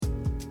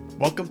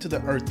Welcome to the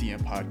Earthian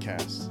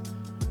Podcast,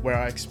 where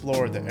I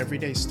explore the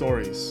everyday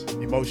stories,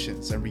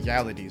 emotions, and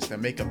realities that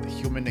make up the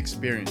human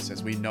experience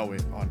as we know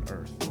it on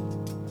Earth.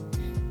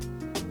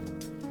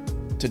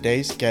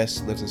 Today's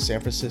guest lives in San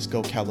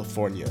Francisco,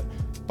 California,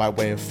 by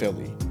way of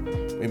Philly.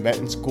 We met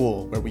in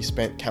school where we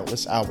spent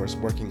countless hours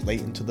working late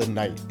into the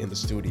night in the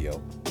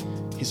studio.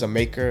 He's a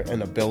maker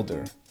and a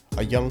builder,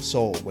 a young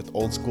soul with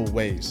old school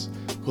ways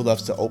who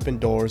loves to open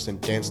doors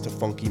and dance to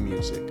funky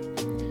music.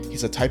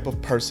 He's a type of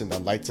person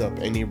that lights up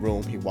any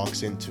room he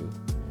walks into.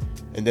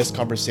 In this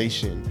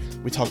conversation,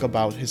 we talk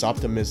about his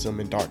optimism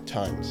in dark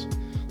times,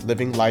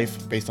 living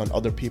life based on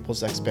other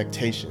people's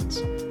expectations,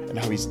 and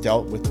how he's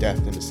dealt with death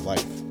in his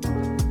life.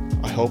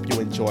 I hope you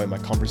enjoy my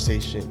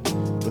conversation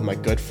with my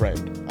good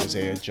friend,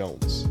 Isaiah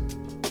Jones.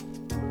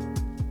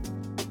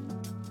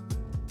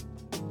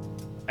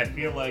 I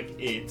feel like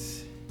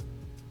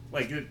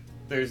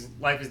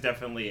life is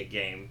definitely a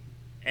game,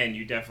 and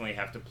you definitely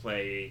have to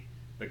play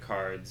the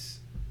cards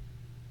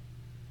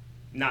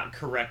not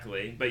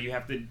correctly, but you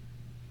have to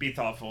be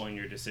thoughtful in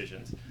your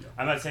decisions. Yeah.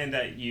 I'm not saying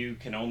that you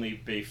can only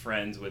be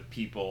friends with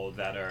people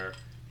that are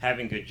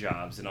having good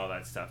jobs and all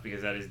that stuff,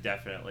 because that is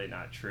definitely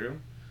not true.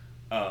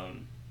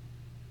 I'm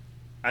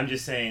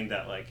just saying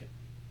that, like,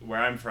 where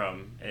I'm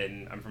from,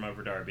 and I'm from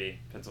Upper Darby,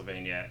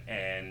 Pennsylvania,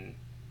 and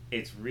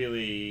it's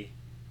really,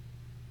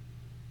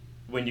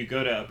 when you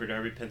go to Upper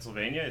Darby,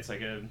 Pennsylvania, it's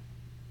like a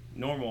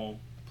normal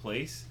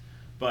place,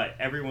 but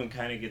everyone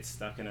kind of gets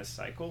stuck in a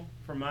cycle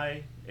from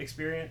my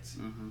experience.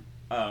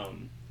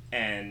 Mm-hmm.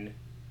 And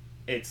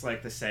it's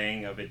like the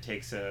saying of it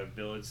takes a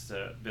village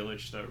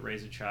to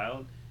raise a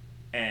child,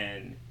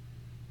 and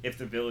if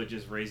the village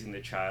is raising the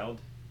child's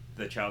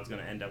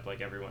going to end up like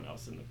everyone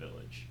else in the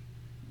village.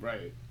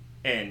 Right.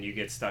 And you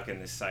get stuck in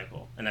this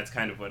cycle, and that's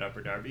kind of what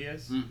Upper Darby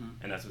is.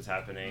 Mm-hmm. And that's what's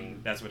happening.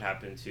 Mm-hmm. That's what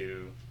happened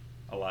to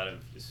a lot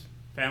of just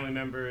family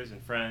members and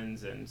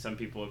friends, and some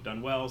people have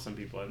done well, some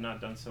people have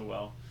not done so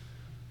well.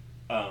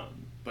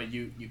 But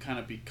you kind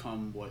of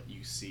become what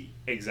you see.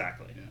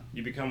 Exactly. Yeah.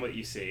 You become what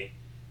you see.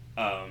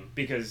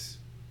 Because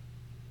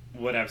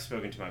what I've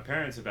spoken to my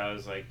parents about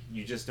is, like,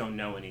 you just don't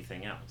know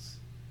anything else.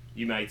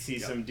 You might see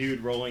some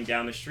dude rolling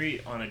down the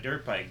street on a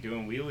dirt bike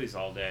doing wheelies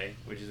all day,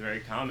 which is very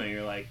common.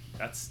 You're like,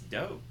 that's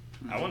dope.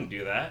 Mm-hmm. I want to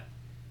do that.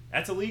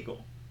 That's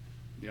illegal.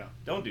 Yeah.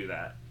 Don't do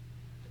that.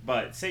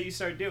 But say you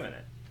start doing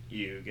it.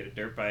 You get a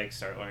dirt bike,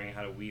 start learning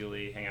how to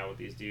wheelie, hang out with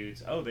these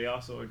dudes. Oh, they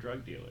also are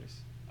drug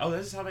dealers. Oh,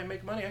 this is how they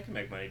make money. I can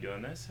make money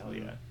doing this. Hell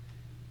yeah.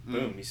 Mm-hmm.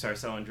 Boom, you start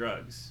selling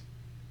drugs.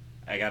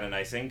 I got a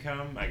nice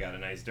income. I got a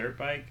nice dirt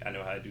bike. I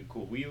know how to do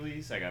cool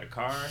wheelies. I got a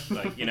car.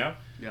 Like, you know,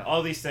 yeah.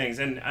 All these things.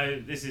 And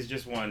this is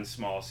just one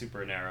small,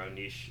 super narrow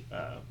niche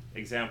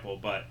example.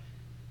 But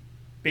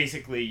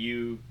basically,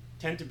 you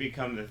tend to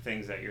become the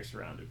things that you're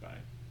surrounded by.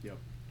 Yep.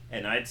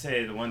 And I'd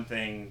say the one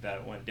thing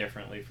that went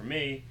differently for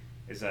me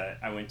is that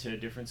I went to a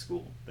different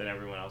school than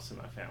everyone else in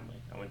my family.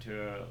 I went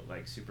to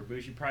a super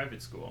bougie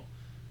private school,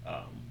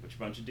 with a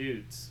bunch of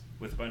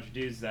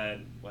dudes that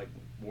like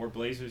wore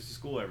blazers to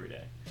school every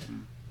day.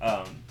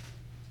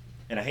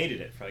 And I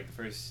hated it for like the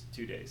first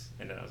 2 days,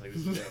 and then I was like,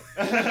 this is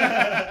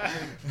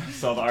dope.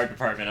 Saw the art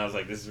department, I was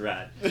like, this is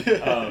rad.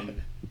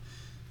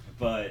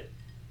 But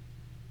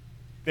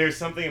there's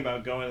something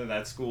about going to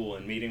that school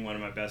and meeting one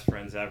of my best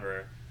friends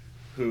ever,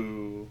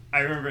 who I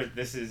remember.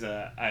 This is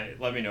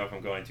let me know if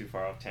I'm going too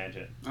far off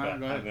tangent, but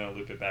I'm going to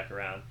loop it back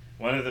around.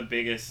 One of the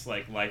biggest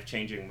like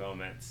life-changing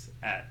moments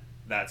at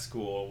that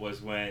school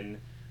was when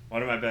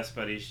one of my best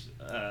buddies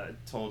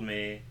told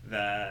me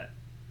that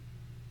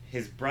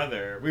his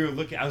brother,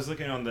 I was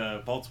looking on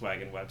the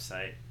Volkswagen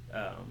website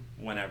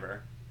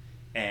whenever,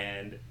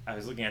 and I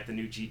was looking at the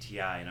new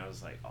GTI, and I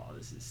was like, oh,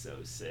 this is so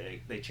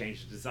sick. They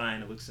changed the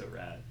design. It looks so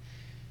rad.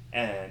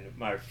 And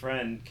my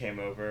friend came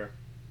over,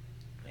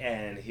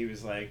 and he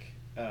was like,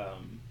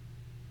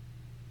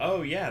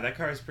 oh, yeah, that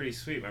car is pretty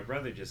sweet. My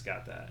brother just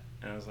got that.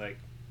 And I was like,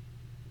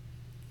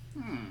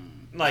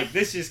 like,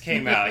 this just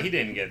came out. He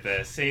didn't get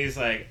this. And he's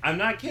like, I'm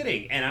not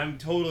kidding. And I'm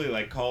totally,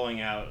 like,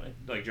 calling out,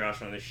 like,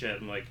 Josh on this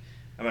shit. I'm like,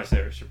 I'm not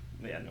saying,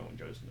 yeah, no one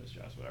knows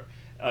Josh, whatever.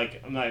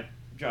 Like, I'm like,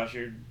 Josh,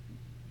 you're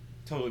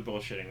totally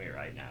bullshitting me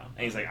right now.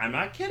 And he's like, I'm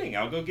not kidding.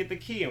 I'll go get the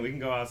key and we can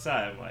go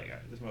outside. I'm like, all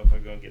right, this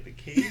motherfucker gonna get the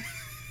key?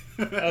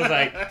 I was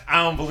like,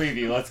 I don't believe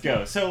you. Let's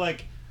go. So,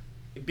 like,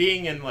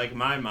 being in, like,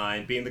 my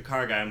mind, being the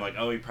car guy, I'm like,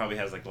 oh, he probably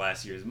has, like,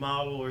 last year's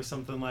model or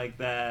something like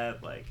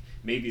that. Like,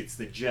 maybe it's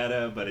the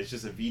Jetta, but it's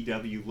just a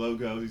VW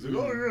logo. He's like,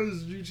 oh, yeah,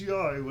 this is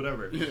GTI,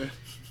 whatever. Yeah.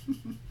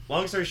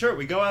 Long story short,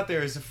 we go out there.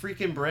 There's a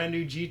freaking brand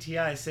new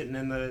GTI sitting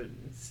in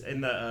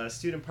the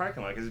student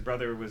parking lot because his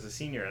brother was a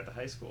senior at the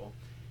high school.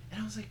 And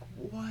I was like,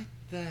 what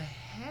the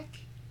heck?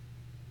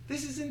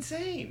 This is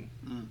insane.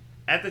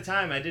 At the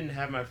time, I didn't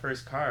have my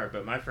first car,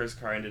 but my first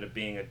car ended up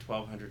being a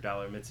 $1,200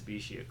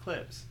 Mitsubishi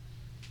Eclipse.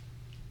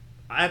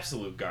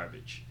 Absolute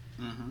garbage.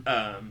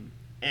 Mm-hmm.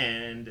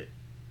 And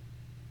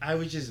I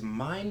was just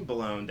mind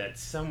blown that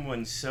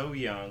someone so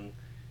young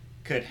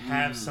could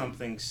have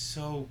something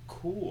so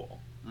cool.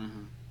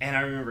 Mm-hmm. And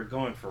I remember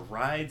going for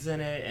rides in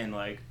it and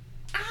like,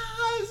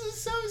 oh, this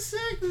is so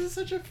sick. This is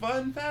such a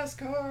fun, fast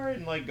car.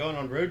 And, like, going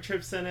on road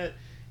trips in it,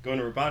 going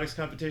to robotics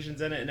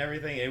competitions in it and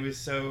everything. It was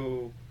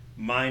so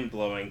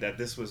mind-blowing that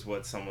this was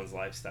what someone's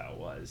lifestyle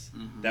was.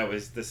 Mm-hmm. That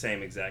was the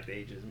same exact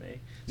age as me.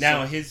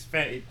 Now, he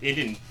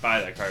didn't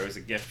buy that car. It was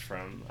a gift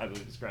from, I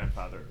believe, his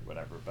grandfather or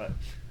whatever. But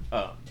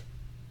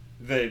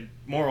the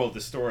moral of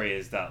the story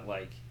is that,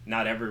 like,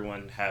 not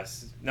everyone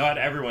has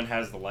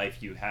the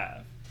life you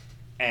have.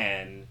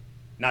 And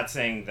not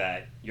saying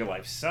that your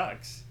life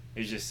sucks.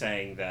 It's just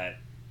saying that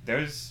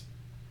there's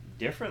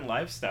different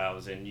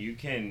lifestyles and you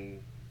can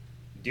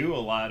do a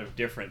lot of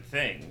different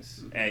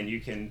things, and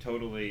you can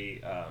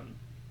totally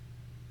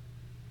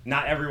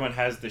not everyone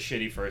has the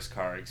shitty first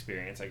car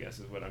experience, I guess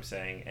is what I'm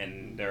saying.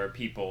 And there are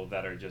people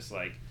that are just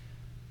like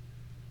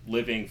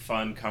living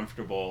fun,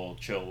 comfortable,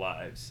 chill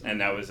lives.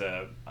 And that was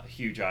a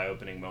huge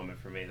eye-opening moment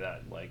for me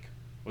that like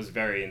was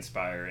very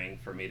inspiring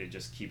for me to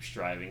just keep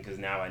striving, because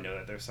now I know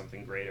that there's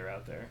something greater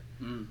out there.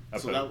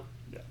 So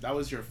that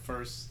was your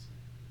first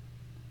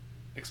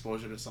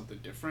exposure to something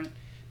different?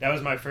 That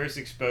was my first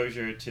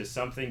exposure to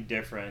something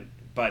different,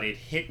 but it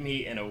hit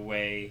me in a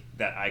way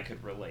that I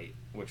could relate,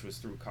 which was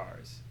through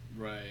cars.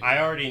 Right. I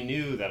already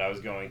knew that I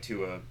was going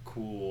to a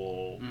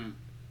cool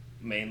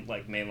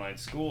mainline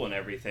school and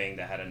everything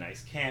that had a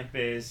nice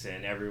campus,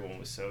 and everyone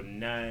was so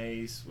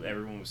nice,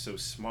 everyone was so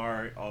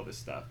smart, all this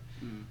stuff.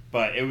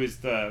 But I was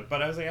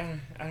like, I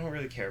don't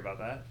really care about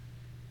that.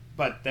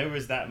 But there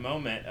was that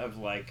moment of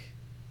like,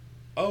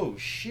 oh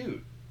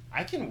shoot,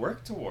 I can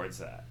work towards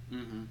that.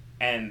 Mm-hmm.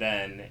 And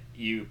then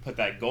you put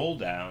that goal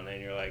down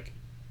and you're like,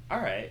 all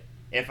right,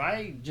 if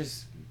I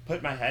just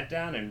put my head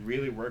down and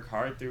really work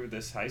hard through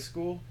this high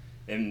school,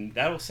 then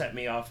that'll set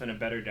me off in a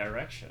better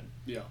direction.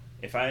 Yeah.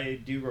 If I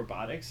do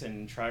robotics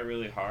and try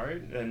really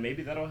hard, then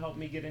maybe that'll help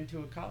me get into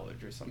a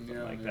college or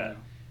something like that.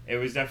 It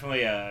was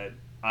definitely a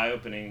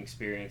eye-opening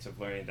experience of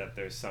learning that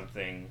there's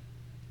something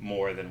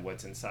more than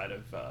what's inside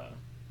of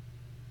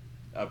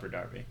Upper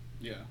Darby.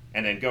 Yeah.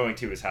 And then going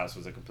to his house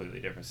was a completely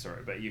different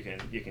story, but you can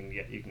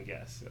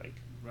guess, like,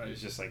 right. It's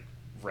just like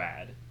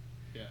rad.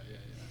 Yeah.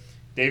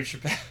 Dave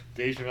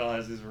Chappelle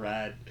has this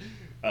rad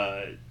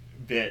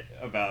bit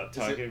about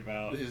talking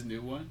about his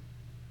new one,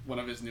 one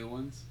of his new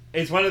ones.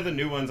 It's one of the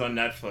new ones on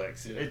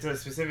Netflix. Yeah. It's a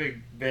specific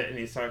bit, and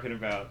he's talking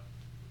about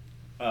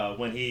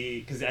when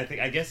because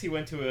I guess he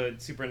went to a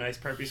super nice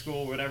preppy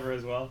school or whatever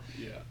as well.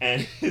 Yeah.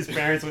 And his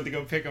parents went to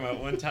go pick him up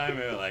one time,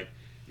 and they were like,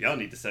 y'all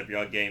need to step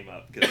your game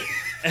up, because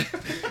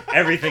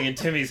everything in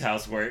Timmy's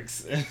house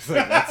works. It's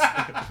like, that's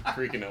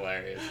freaking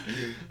hilarious.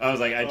 I was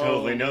like, I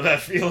totally know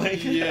that feeling.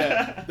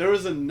 Yeah. There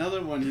was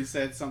another one, he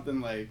said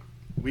something like,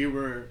 we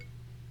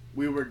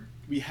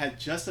had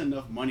just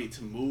enough money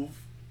to move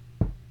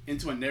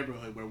into a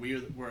neighborhood where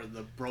we were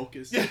the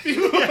brokest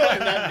people in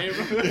that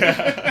neighborhood.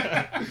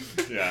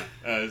 Yeah,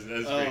 that was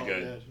pretty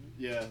good. Man.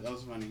 Yeah, that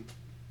was funny.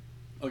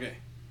 Okay.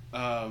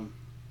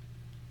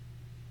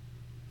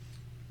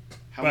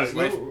 What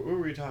were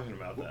we talking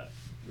about that?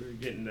 We were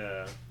getting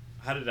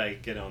how did I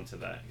get onto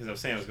that? Because I was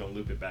saying I was going to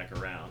loop it back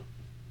around.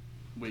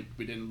 We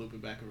didn't loop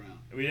it back around.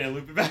 We didn't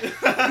loop it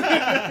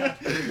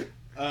back.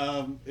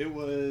 It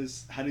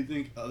was, how do you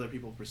think other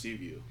people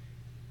perceive you?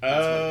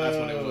 That's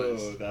what it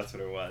was. That's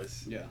what it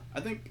was. Yeah, I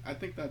think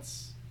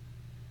that's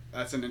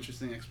an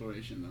interesting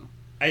exploration though.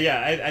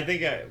 I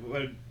think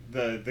what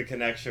the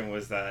connection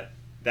was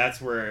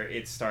that's where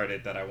it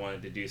started, that I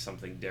wanted to do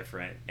something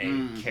different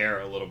and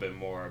care a little bit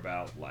more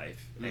about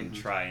life and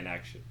try and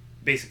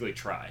basically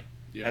try.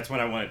 Yeah. That's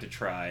when I wanted to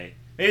try.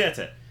 Maybe that's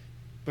it.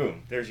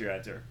 Boom. There's your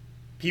answer.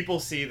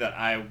 People see that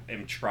I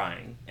am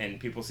trying, and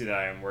people see that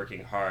I am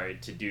working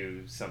hard to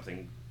do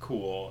something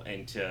cool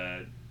and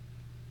to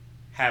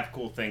have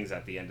cool things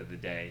at the end of the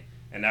day.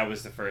 And that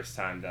was the first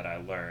time that I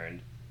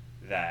learned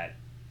that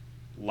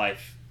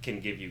life can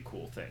give you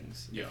cool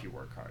things if you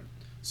work hard.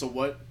 So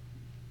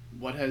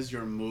what has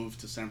your move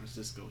to San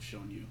Francisco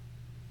shown you?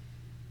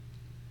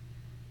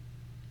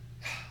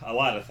 A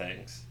lot of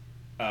things.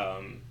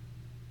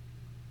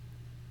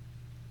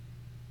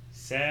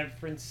 San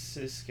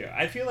Francisco.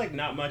 I feel like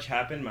not much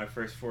happened my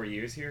first 4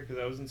 years here because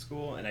I was in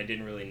school and I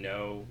didn't really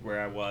know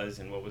where I was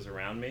and what was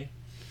around me.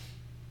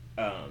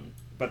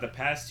 But the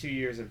past 2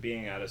 years of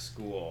being out of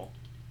school,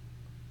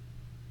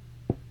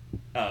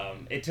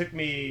 it took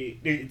me...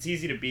 It's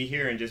easy to be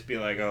here and just be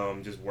like, oh,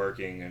 I'm just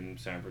working in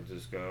San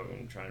Francisco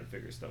and trying to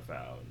figure stuff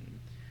out.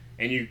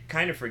 And you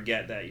kind of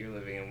forget that you're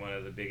living in one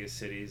of the biggest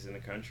cities in the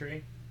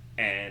country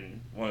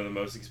and one of the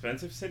most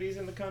expensive cities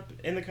in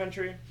the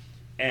country.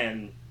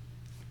 And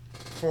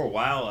for a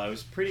while, I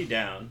was pretty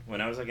down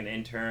when I was like an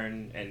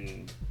intern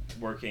and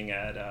working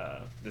at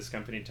this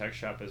company tech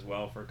shop as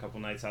well for a couple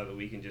nights out of the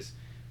week and just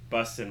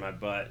busting my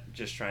butt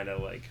just trying to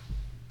like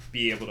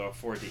be able to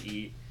afford to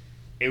eat.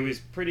 It was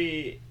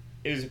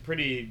a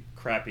pretty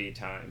crappy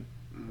time.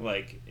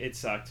 Like, it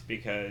sucked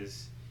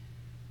because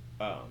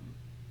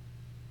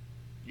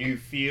you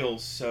feel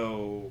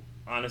so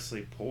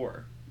honestly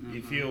poor.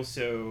 You feel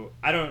so...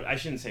 I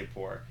shouldn't say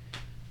poor,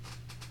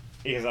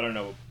 because I don't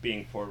know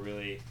being poor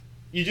really...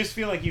 You just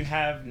feel like you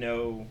have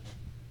no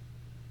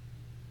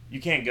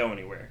you can't go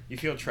anywhere. You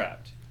feel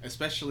trapped.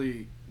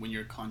 Especially when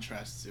you're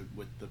contrasted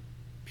with the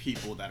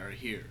people that are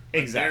here.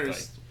 Like, Exactly.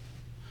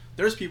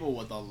 There's people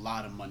with a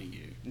lot of money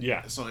here.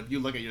 Yeah. So if you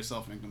look at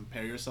yourself and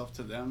compare yourself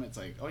to them, it's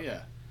like, oh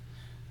yeah.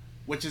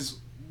 Which is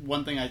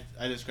one thing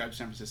I describe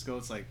San Francisco.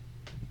 It's like,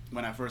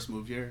 when I first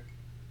moved here,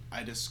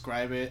 I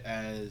describe it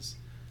as,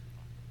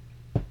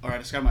 or I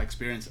describe my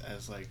experience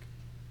as like,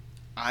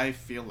 I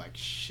feel like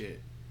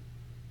shit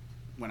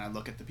when I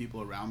look at the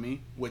people around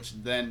me,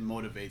 which then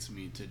motivates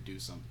me to do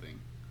something,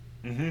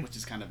 Mm-hmm. which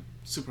is kind of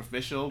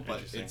superficial,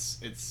 but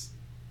Interesting. it's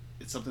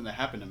something that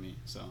happened to me.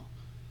 So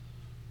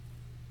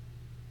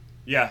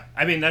Yeah,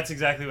 I mean, that's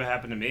exactly what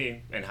happened to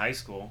me in high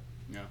school.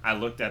 yeah, I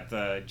looked at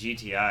the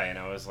GTI and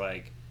I was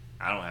like,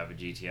 I don't have a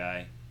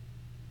GTI.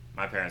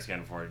 My parents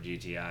can't afford a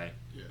GTI.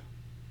 yeah,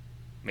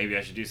 Maybe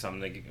I should do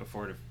something to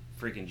afford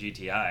a freaking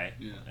GTI.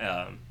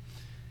 yeah.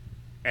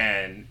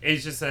 And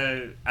it's just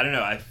I don't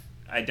know,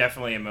 I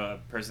definitely am a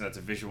person that's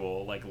a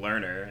visual, like,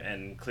 learner,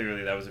 and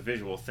clearly that was a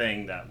visual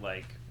thing that,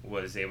 like,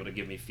 was able to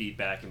give me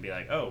feedback and be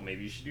like, oh,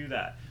 maybe you should do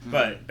that. Mm-hmm.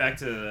 But back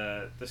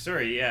to the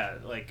story, yeah,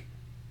 like,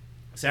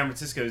 San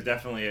Francisco is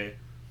definitely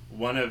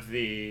one of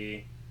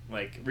the,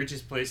 like,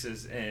 richest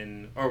places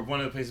or one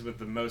of the places with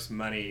the most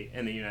money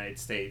in the United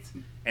States,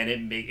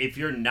 and if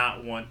you're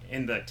not one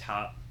in the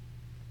top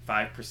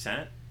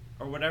 5%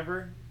 or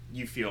whatever,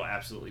 you feel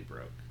absolutely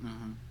broke.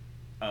 Mm-hmm.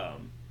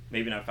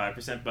 Maybe not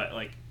 5%, but,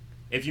 like,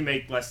 if you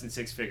make less than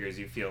 6 figures,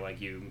 you feel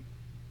like you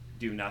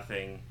do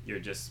nothing. You're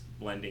just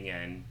blending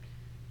in.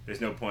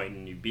 There's no point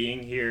in you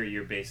being here.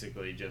 You're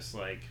basically just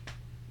like,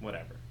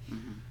 whatever.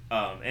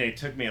 Mm-hmm. And it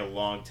took me a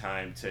long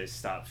time to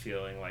stop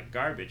feeling like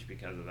garbage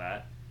because of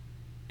that.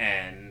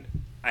 And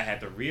I had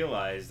to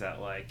realize that,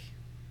 like,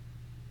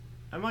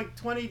 I'm like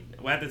 20.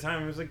 Well, at the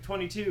time, I was like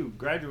 22,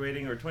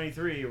 graduating, or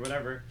 23, or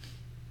whatever.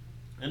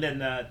 And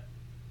then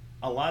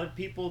a lot of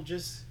people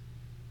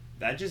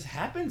that just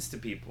happens to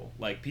people.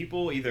 Like,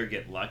 people either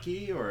get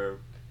lucky or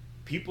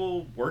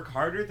people work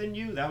harder than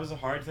you. That was a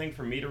hard thing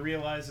for me to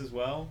realize as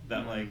well. That,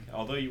 Mm-hmm. like,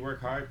 although you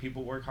work hard,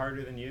 people work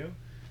harder than you.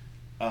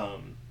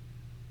 And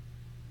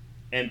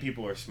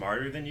people are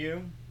smarter than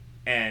you.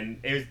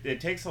 And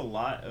it takes a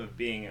lot of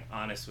being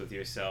honest with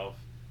yourself.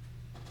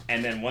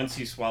 And then once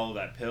you swallow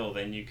that pill,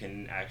 then you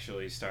can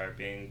actually start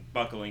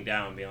buckling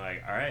down, being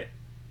like, all right,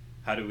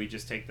 how do we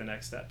just take the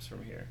next steps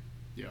from here?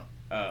 Yeah.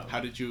 How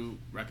did you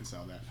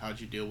reconcile that? How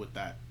did you deal with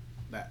that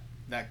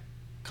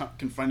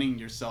confronting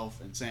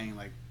yourself and saying,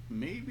 like,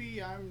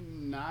 maybe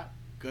I'm not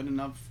good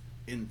enough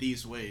in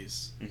these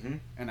ways, Mm-hmm.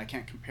 and I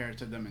can't compare it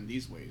to them in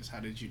these ways? How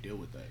did you deal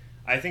with that?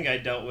 I think I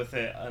dealt with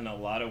it in a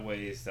lot of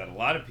ways that a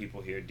lot of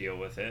people here deal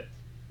with it,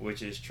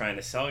 which is trying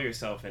to sell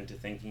yourself into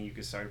thinking you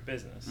could start a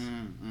business.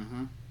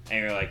 Mm-hmm. And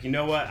you're like, you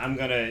know what,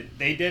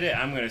 they did it,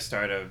 I'm going to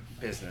start a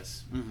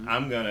business.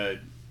 Mm-hmm.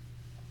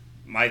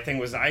 My thing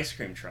was the ice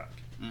cream truck.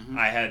 Mm-hmm.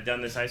 I had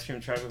done this ice cream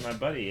truck with my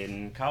buddy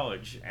in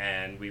college,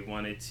 and we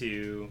wanted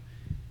to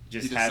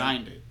just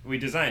We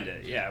designed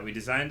it, yeah. We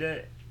designed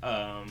it,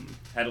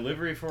 had a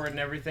livery for it and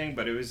everything,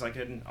 but it was like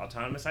an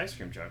autonomous ice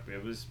cream truck.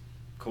 It was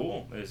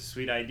cool. It was a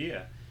sweet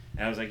idea.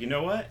 And I was like, you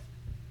know what?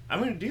 I'm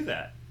going to do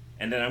that.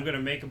 And then I'm going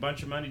to make a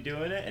bunch of money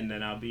doing it, and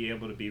then I'll be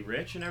able to be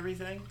rich and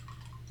everything.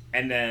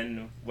 And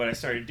then what I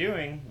started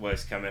doing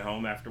was coming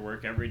home after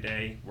work every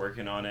day,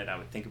 working on it. I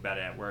would think about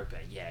it at work,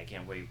 but yeah, I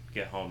can't wait to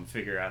get home,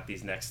 figure out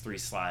these next 3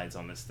 slides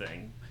on this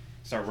thing.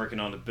 Start working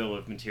on the bill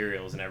of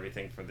materials and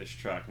everything for this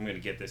truck. I'm going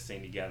to get this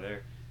thing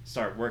together.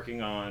 Start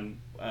working on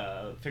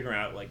figuring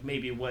out, like,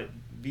 maybe what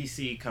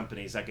VC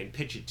companies I can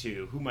pitch it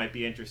to, who might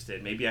be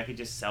interested. Maybe I could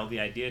just sell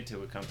the idea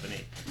to a company.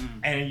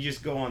 And you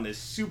just go on this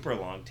super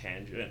long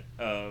tangent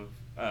of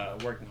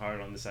working hard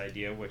on this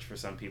idea, which for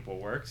some people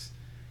works.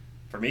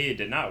 For me, it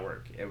did not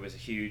work. It was a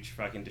huge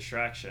fucking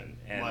distraction.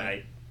 And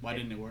Why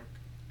didn't it work?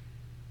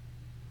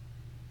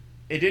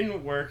 It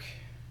didn't work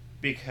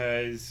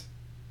because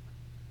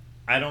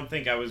I don't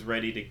think I was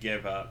ready to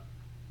give up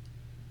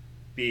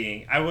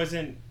I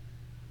wasn't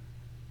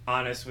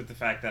honest with the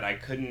fact that I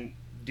couldn't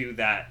do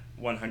that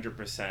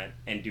 100%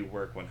 and do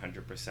work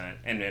 100%.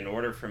 And in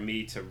order for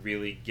me to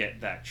really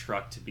get that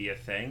truck to be a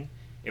thing,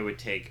 it would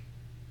take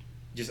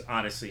just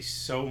honestly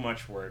so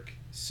much work,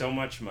 so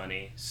much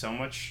money, so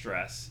much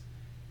stress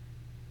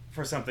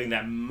for something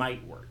that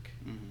might work.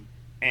 Mm-hmm.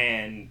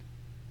 And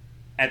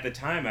at the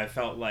time, I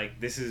felt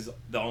like this is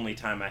the only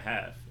time I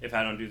have. If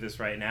I don't do this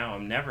right now,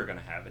 I'm never going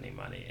to have any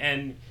money.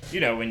 And, you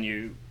know, when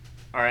you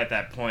are at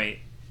that point,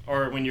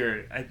 or when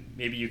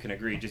maybe you can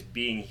agree, just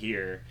being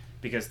here,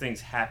 because things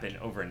happen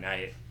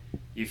overnight,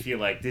 you feel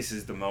like this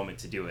is the moment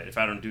to do it. If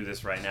I don't do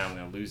this right now, I'm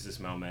going to lose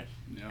this moment,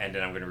 and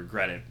then I'm going to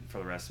regret it for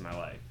the rest of my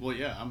life. Well,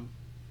 yeah, I'm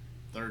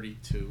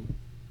 32,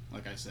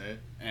 like I said,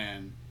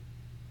 and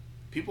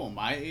people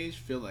my age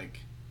feel like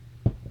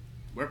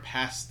we're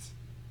past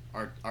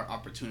our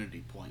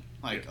opportunity point.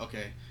 Like,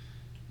 okay,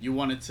 you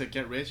wanted to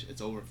get rich,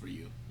 it's over for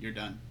you. You're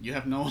done. You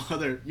have no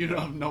other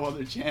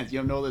chance. You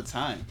have no other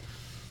time.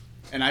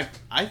 And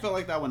I felt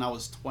like that when I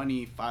was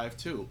 25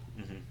 too.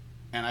 Mm-hmm.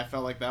 And I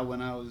felt like that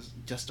when I was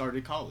just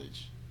started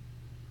college.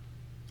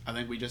 I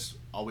think we just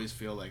always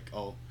feel like,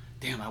 oh,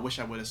 damn, I wish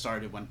I would have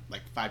started when,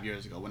 like, 5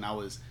 years ago when I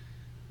was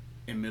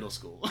in middle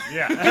school.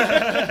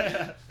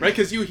 Yeah. Right?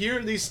 Because you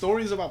hear these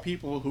stories about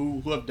people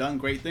who have done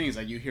great things.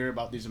 Like, you hear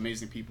about these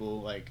amazing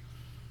people, like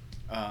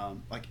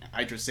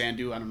Idris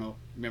Sandu. I don't know.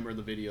 Remember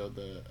the video,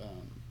 the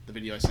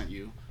video I sent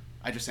you?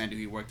 Idris Sandu,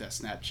 he worked at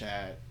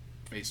Snapchat,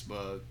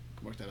 Facebook,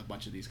 worked at a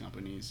bunch of these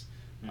companies.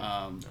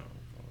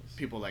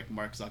 People like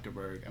Mark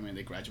Zuckerberg, I mean,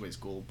 they graduate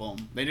school,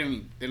 boom. They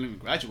didn't even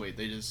graduate.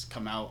 They just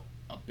come out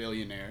a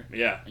billionaire.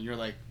 Yeah. And you're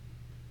like,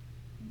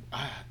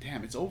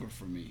 damn, it's over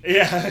for me.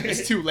 Yeah.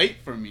 It's too late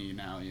for me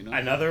now, you know?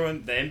 Another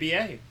one, the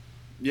NBA.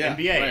 Yeah.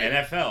 NBA,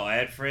 right. NFL. I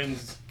had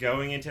friends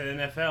going into the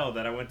NFL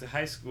that I went to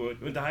high school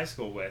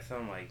with.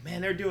 I'm like,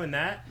 man, they're doing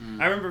that.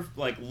 I remember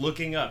like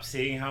looking up,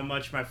 seeing how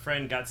much my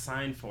friend got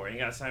signed for. He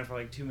got signed for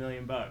like $2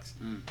 million,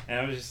 and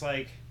I was just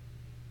like,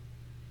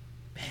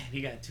 man,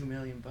 he got $2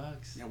 million.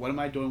 Yeah. What am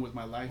I doing with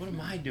my life? What am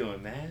I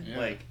doing, man? Yeah.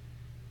 Like,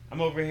 I'm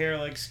over here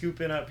like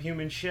scooping up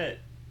human shit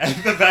at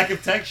the back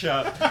of Tech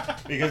Shop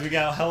because we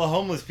got hella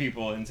homeless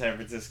people in San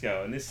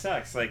Francisco, and this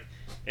sucks. Like,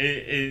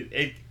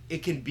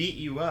 it can beat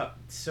you up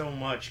so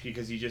much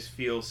because you just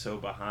feel so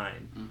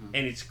behind.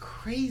 And it's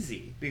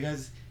crazy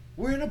because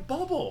we're in a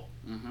bubble.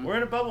 We're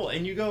in a bubble,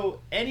 and you go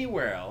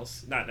anywhere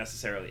else, not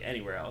necessarily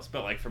anywhere else,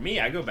 but like for me,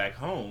 I go back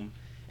home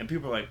and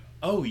people are like,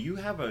 oh, you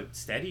have a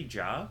steady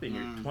job and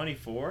you're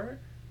 24?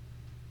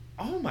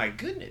 Oh my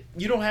goodness.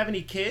 You don't have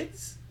any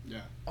kids? Yeah.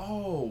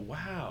 Oh,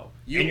 wow.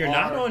 You and you're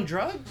not are- on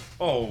drugs?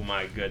 Oh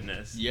my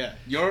goodness. Yeah.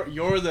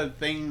 You're the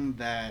thing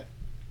that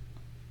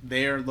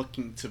they're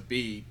looking to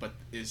be, but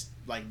is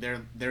like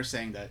they're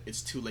saying that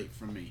it's too late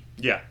for me.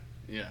 Yeah.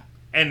 Yeah.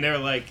 And they're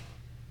like,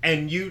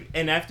 and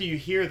after you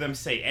hear them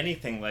say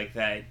anything like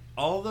that,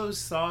 all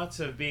those thoughts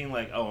of being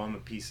like, oh, I'm a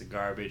piece of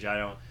garbage.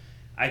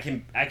 I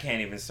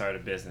can't even start a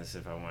business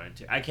if I wanted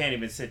to. I can't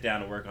even sit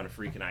down and work on a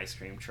freaking ice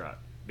cream truck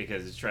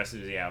because it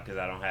stresses me out because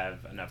I don't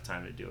have enough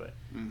time to do it.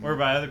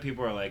 Whereby other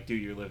people are like,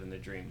 dude, you're living the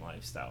dream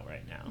lifestyle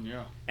right now.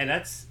 Yeah. And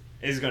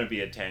is going to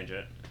be a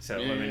tangent. So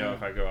let me know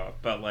if I go off.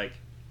 But like,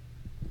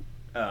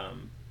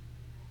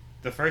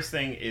 the first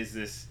thing is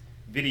this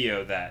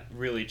video that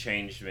really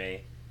changed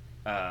me.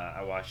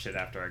 I watched it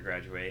after I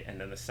graduated,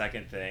 and then the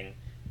second thing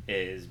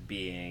is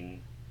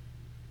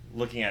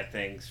looking at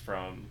things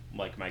from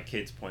like my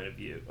kid's point of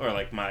view, or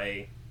like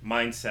my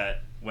mindset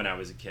when I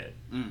was a kid.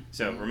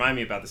 So remind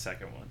me about the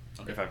second one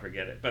if I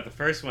forget it. But the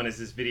first one is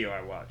this video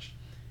I watched,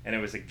 and it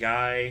was a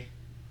guy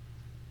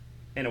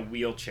in a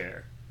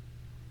wheelchair.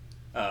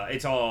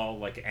 It's all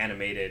like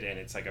animated, and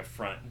it's like a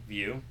front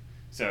view.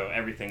 So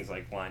everything's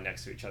like lined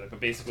next to each other.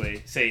 But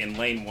basically, say in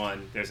lane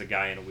 1, there's a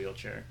guy in a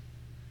wheelchair.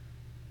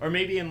 Or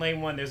maybe in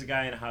lane 1, there's a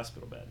guy in a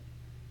hospital bed.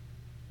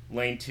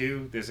 Lane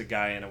 2, there's a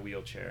guy in a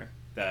wheelchair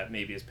that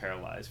maybe is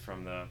paralyzed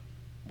from the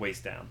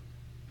waist down.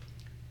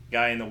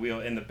 Guy in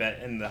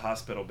the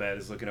hospital bed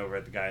is looking over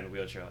at the guy in the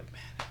wheelchair like,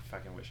 man, I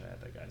fucking wish I had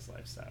that guy's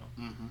lifestyle.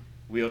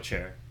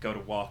 Wheelchair, go to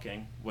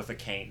walking with a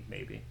cane,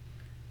 maybe.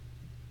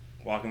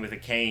 Walking with a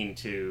cane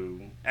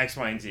to X,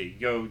 Y, and Z.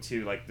 Go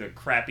to like the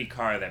crappy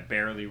car that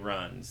barely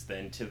runs,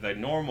 then to the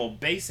normal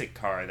basic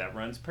car that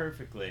runs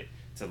perfectly,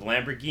 to the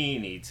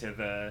Lamborghini, to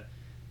the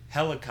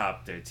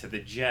helicopter, to the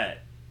jet,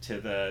 to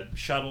the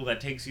shuttle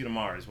that takes you to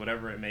Mars,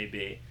 whatever it may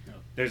be. Yep.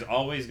 There's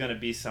always going to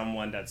be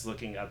someone that's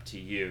looking up to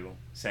you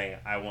saying,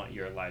 I want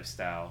your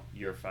lifestyle,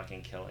 you're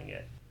fucking killing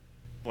it.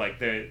 Like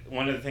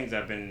one of the things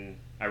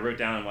I wrote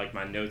down in like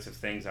my notes of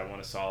things I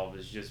want to solve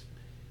is just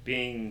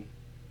being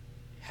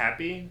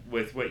happy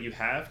with what you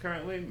have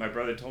currently. My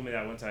brother told me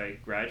that once I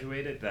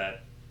graduated,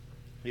 that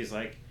he's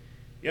like,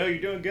 yo,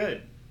 you're doing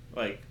good.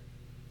 Like,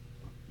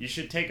 you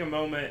should take a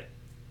moment,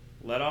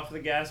 let off the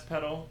gas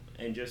pedal,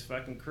 and just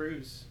fucking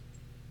cruise.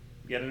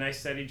 Get a nice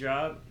steady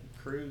job,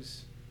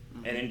 cruise,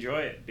 and enjoy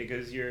it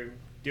because you're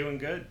doing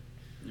good.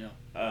 Yeah.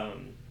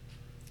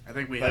 I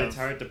think but it's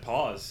hard to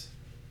pause.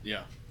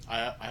 Yeah.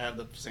 I have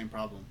the same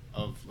problem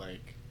of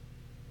like,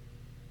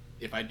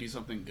 if I do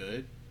something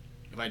good,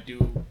 if I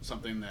do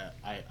something that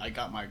I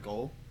got my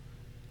goal,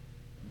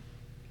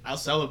 I'll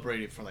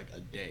celebrate it for like a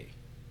day,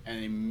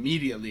 and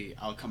immediately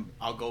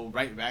I'll go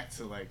right back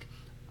to like,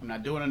 I'm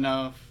not doing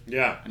enough.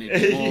 Yeah. I need to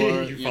do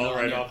more. You fall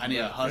right off. I need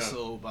to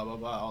hustle. Blah blah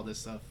blah. All this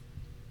stuff.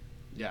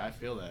 Yeah, I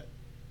feel that.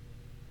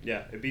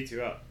 Yeah, it beats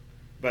you up.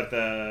 But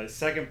the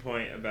second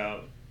point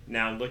about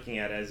now looking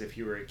at it as if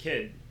you were a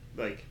kid,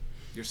 like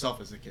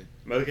Yourself as a kid.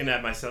 I'm looking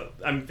at myself.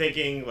 I'm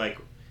thinking like,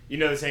 you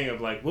know the saying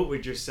of like, what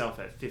would yourself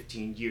at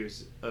 15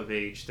 years of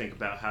age think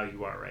about how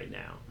you are right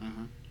now?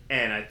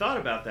 And I thought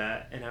about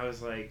that, and I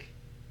was like,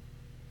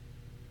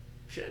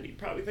 shit, you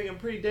probably think I'm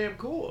pretty damn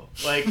cool.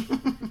 Like,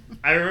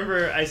 I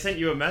remember I sent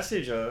you a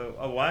message a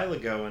while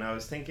ago, and I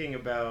was thinking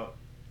about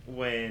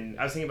moving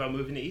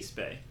to East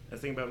Bay. I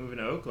was thinking about moving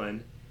to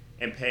Oakland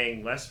and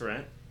paying less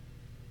rent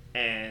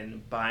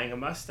and buying a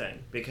Mustang.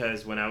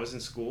 Because when I was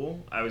in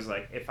school, I was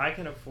like, if I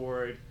can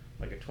afford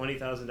like a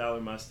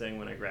 $20,000 Mustang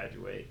when I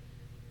graduate,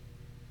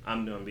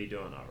 I'm going to be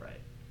doing all right.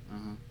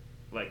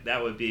 Like,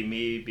 that would be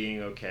me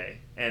being okay.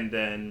 And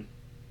then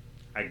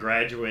I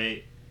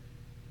graduate,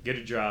 get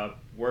a job,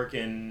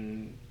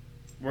 working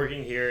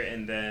here,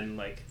 and then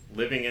like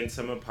living in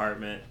some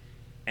apartment,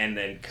 and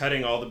then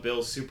cutting all the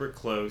bills super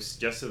close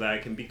just so that I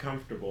can be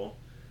comfortable.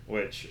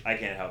 Which I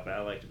can't help it.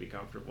 I like to be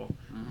comfortable.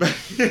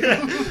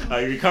 Mm-hmm.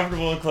 I can be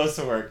comfortable and close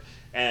to work.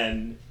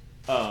 And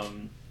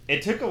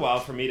it took a while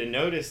for me to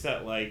notice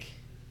that, like,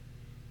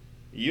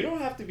 you don't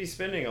have to be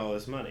spending all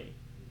this money.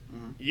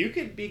 Mm-hmm. You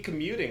could be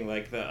commuting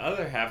like the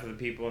other half of the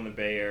people in the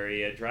Bay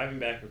Area, driving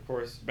back and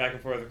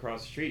forth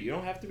across the street. You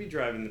don't have to be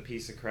driving the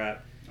piece of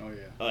crap, Oh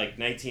yeah. like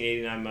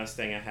 1989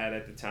 Mustang I had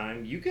at the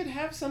time. You could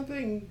have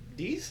something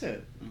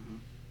decent, Mm-hmm.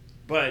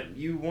 but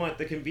you want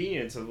the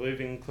convenience of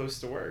living close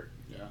to work.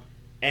 Yeah.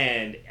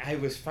 And I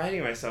was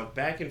fighting myself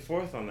back and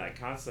forth on that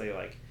constantly,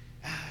 like,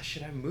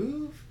 should I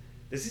move?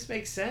 Does this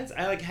make sense?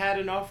 I like had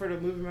an offer to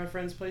move in my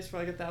friend's place for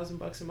like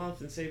 $1,000 a month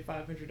and save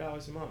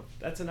 $500 a month.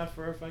 That's enough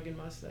for a fucking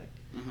Mustang,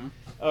 Mm-hmm.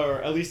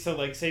 or at least to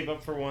like save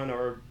up for one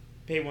or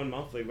pay one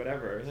monthly,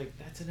 whatever. Like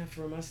that's enough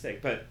for a Mustang.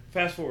 But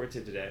fast forward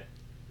to today.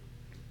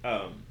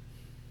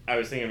 I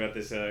was thinking about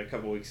this a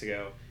couple weeks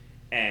ago,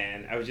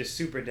 and I was just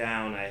super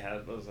down. I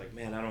was like,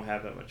 man, I don't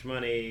have that much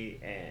money,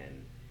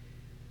 and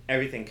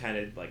everything kind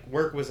of like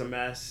work was a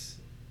mess,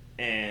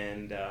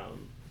 and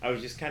I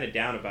was just kind of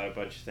down about a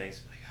bunch of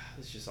things. Like,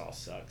 this just all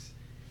sucks.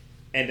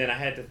 And then I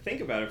had to think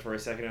about it for a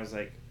second. I was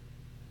like,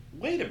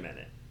 wait a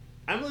minute.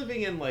 I'm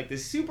living in like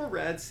this super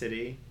rad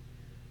city,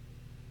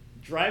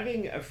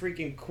 driving a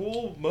freaking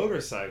cool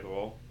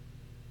motorcycle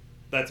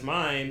that's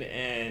mine,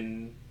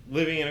 and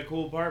living in a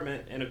cool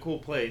apartment in a cool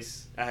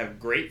place. I have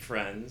great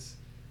friends.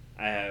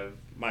 I have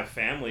my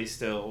family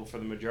still, for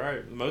the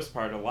most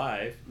part,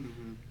 alive.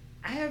 Mm-hmm.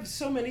 I have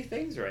so many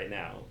things right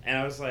now, and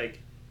I was like,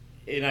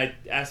 and I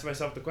asked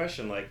myself the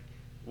question, like,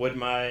 if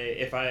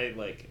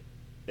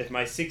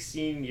my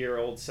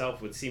 16-year-old self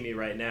would see me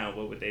right now,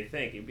 what would they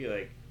think? It'd be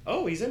like,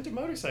 oh, he's into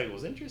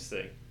motorcycles,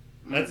 interesting.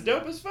 That's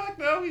dope as fuck,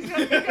 though. He's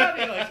got a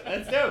Bugatti. Like,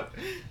 that's dope.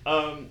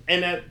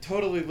 And that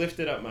totally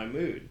lifted up my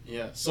mood.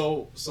 Yeah.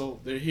 So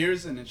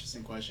here's an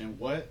interesting question.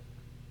 What,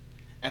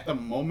 at the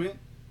moment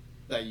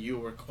that you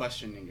were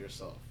questioning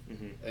yourself,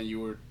 Mm-hmm. and you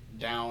were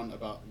down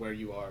about where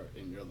you are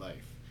in your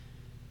life,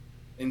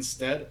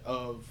 instead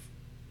of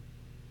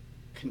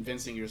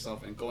convincing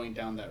yourself and going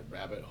down that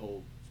rabbit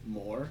hole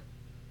more,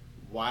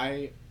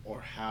 why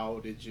or how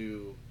did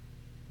you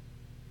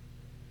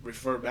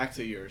refer back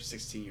to your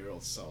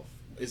 16-year-old self?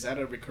 Is that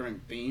a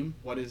recurring theme?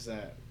 What is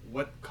that?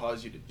 What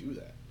caused you to do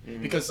that?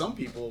 Mm-hmm. Because some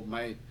people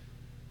might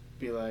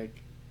be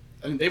like,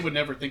 I mean, they would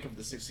never think of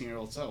the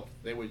 16-year-old self.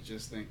 They would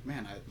just think,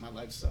 man, my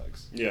life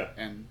sucks. Yeah.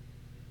 And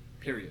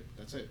period.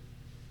 That's it.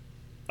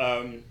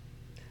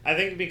 I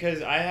think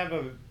because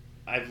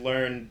I've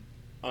learned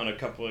on a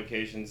couple of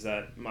occasions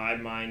that my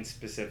mind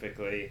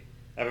specifically,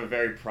 I have a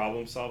very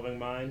problem-solving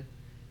mind,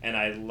 and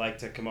I like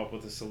to come up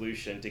with a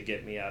solution to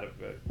get me out of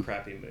a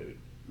crappy mood.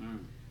 Mm.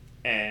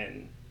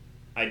 And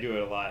I do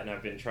it a lot, and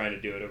I've been trying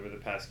to do it over the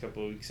past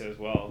couple of weeks as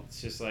well.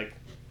 It's just like,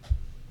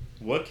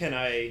 what can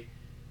I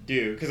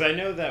do? Because I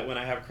know that when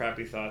I have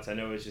crappy thoughts, I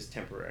know it's just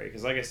temporary.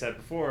 Because like I said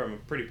before, I'm a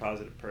pretty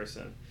positive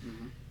person.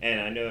 Mm-hmm. And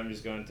I know I'm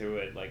just going through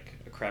it like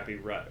a crappy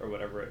rut or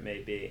whatever it may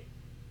be.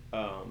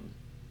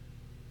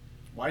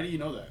 Why do you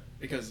know that?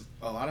 Because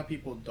a lot of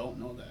people don't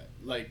know that.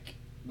 Like,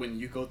 when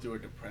you go through a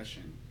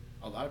depression,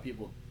 a lot of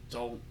people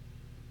don't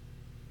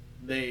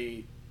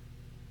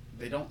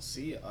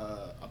see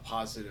a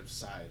positive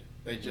side.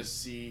 They Mm-hmm.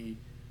 just see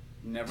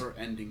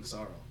never-ending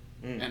sorrow.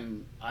 Mm.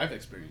 And I've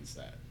experienced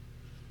that.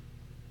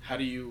 How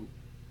do you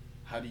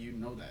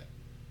know that?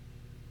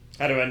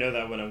 How do I know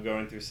that when I'm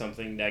going through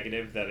something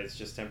negative that it's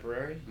just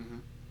temporary? Mm-hmm.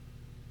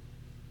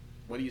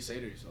 What do you say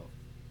to yourself?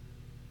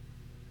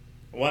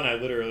 One, I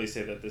literally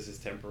say that this is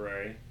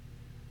temporary.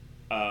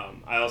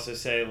 I also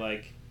say,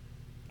 like,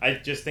 I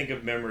just think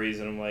of memories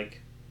and I'm like,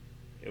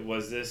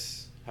 was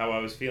this how I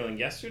was feeling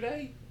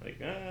yesterday? Like,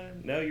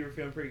 no, you were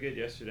feeling pretty good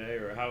yesterday.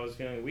 Or how I was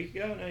feeling a week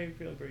ago? No, you're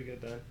feeling pretty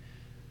good then.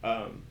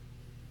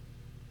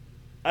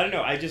 I don't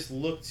know. I just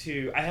look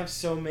to... I have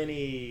so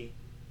many,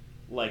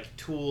 like,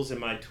 tools in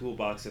my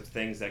toolbox of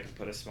things that can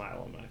put a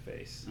smile on my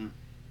face. Mm.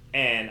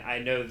 And I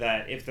know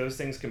that if those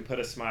things can put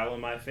a smile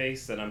on my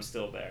face, then I'm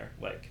still there.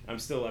 Like, I'm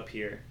still up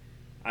here.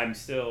 I'm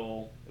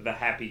still the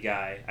happy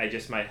guy. I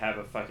just might have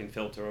a fucking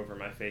filter over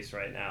my face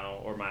right now,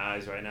 or my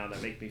eyes right now,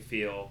 that make me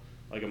feel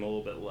like I'm a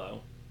little bit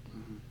low.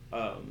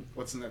 Mm-hmm.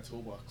 What's in that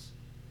toolbox?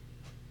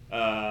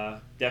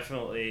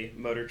 Definitely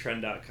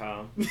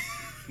motortrend.com.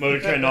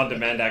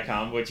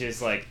 motortrendondemand.com, which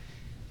is like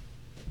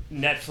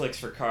Netflix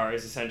for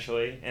cars,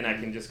 essentially. And I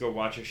can just go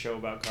watch a show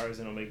about cars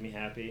and it'll make me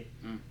happy.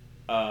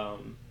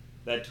 Mm.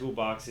 That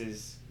toolbox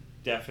is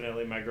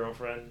definitely my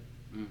girlfriend.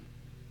 Mm.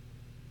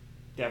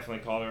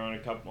 Definitely called her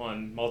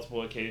on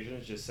multiple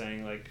occasions, just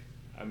saying, like,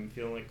 I'm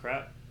feeling like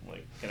crap.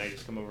 Like, can I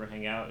just come over and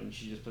hang out? And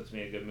she just puts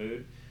me in a good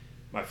mood.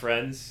 My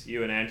friends,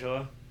 you and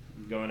Angela,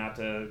 going out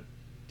to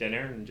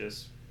dinner and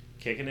just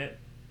kicking it,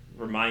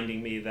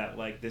 reminding me that,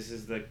 like, this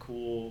is the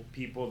cool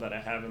people that I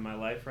have in my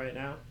life right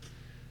now.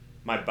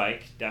 My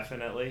bike,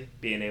 definitely,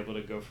 being able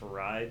to go for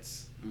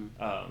rides.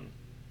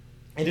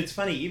 And it's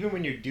funny, even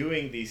when you're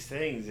doing these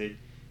things, it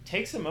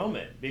takes a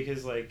moment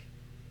because, like,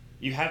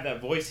 you have that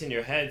voice in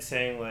your head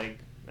saying, like,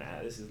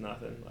 nah, this is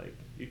nothing. Like,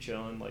 you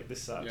chilling. Like,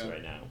 this sucks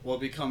right now. Well,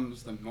 it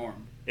becomes the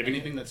norm.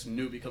 Anything that's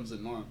new becomes the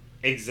norm.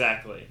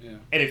 Exactly. Yeah.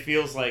 And it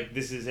feels like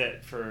this is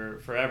it for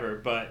forever.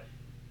 But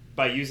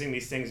by using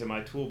these things in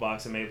my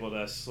toolbox, I'm able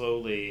to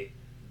slowly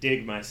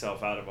dig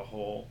myself out of a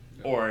hole.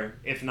 Yeah. Or,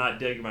 if not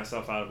dig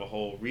myself out of a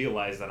hole,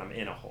 realize that I'm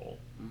in a hole.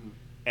 Mm-hmm.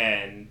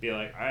 And be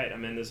like, all right,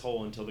 I'm in this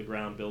hole until the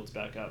ground builds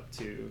back up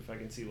to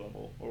fucking sea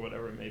level or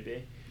whatever it may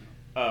be.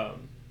 Yeah.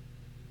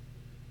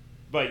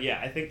 But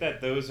yeah, I think that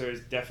those are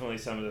definitely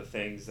some of the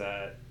things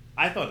that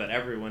I thought that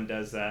everyone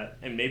does that,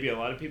 and maybe a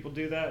lot of people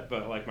do that,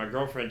 but like my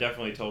girlfriend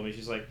definitely told me,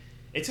 she's like,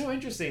 it's so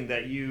interesting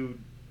that you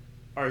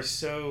are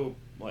so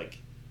like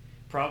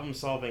problem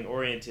solving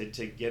oriented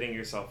to getting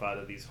yourself out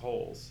of these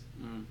holes.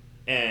 Mm.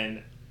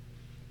 And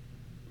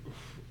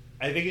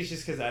I think it's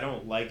just because I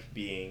don't like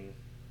being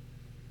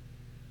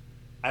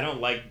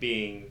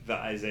the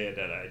Isaiah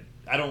that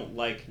I don't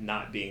like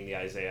not being the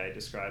Isaiah I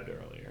described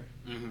earlier.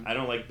 Mm-hmm. I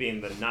don't like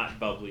being the not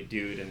bubbly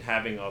dude and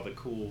having all the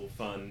cool,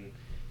 fun,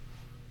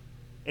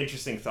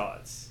 interesting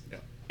thoughts. Yeah.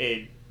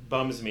 It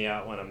bums me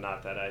out when I'm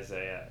not that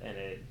Isaiah, and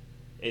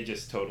it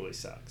just totally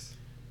sucks.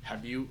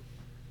 Have you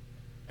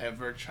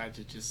ever tried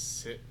to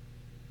just sit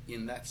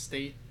in that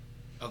state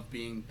of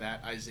being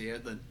that Isaiah,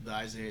 the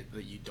Isaiah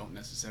that you don't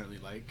necessarily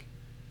like,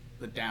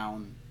 the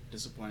down,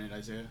 disappointed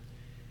Isaiah?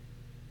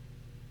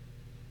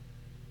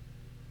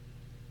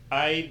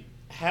 I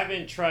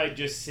haven't tried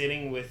just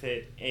sitting with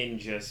it and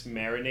just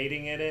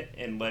marinating in it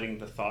and letting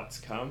the thoughts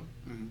come.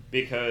 Mm-hmm.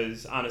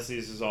 Because honestly,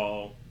 this is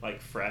all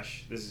like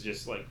fresh. This is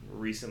just like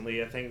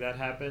recently a thing that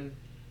happened.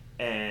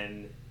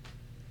 And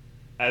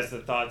as the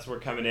thoughts were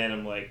coming in,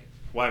 I'm like,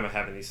 why am I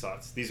having these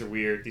thoughts? These are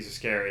weird. These are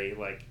scary.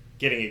 Like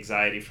getting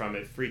anxiety from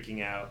it,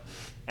 freaking out.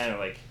 And I'm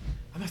like,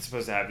 I'm not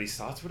supposed to have these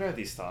thoughts. What are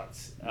these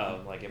thoughts?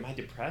 Like, am I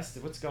depressed?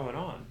 What's going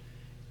on?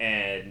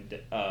 And,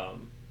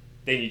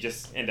 then you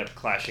just end up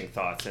clashing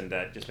thoughts, and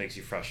that just makes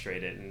you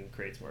frustrated and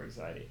creates more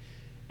anxiety.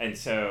 And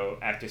so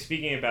after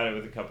speaking about it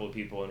with a couple of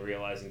people and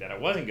realizing that I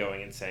wasn't going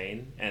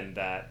insane and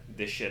that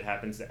this shit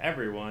happens to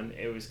everyone,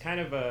 it was kind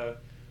of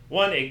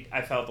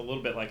I felt a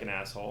little bit like an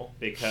asshole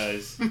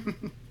because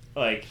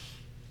like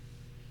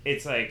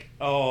it's like,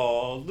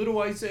 oh, little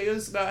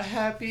Isaiah's not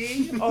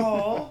happy.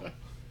 Oh.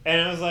 And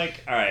I was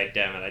like, all right,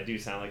 damn it, I do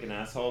sound like an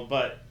asshole.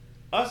 But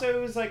also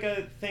it was like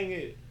a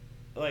thing,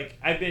 like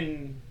I've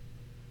been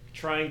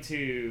trying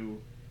to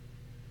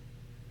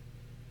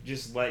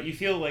just you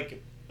feel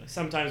like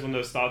sometimes when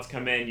those thoughts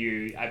come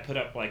in, I put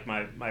up like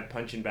my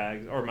punching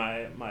bags or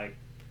I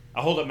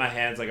hold up my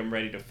hands like I'm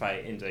ready to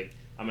fight and like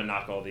I'm gonna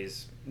knock all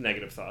these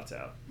negative thoughts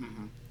out.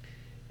 Mm-hmm.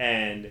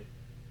 And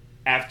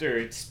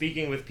after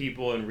speaking with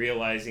people and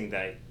realizing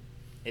that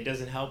it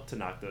doesn't help to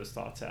knock those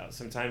thoughts out,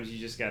 sometimes you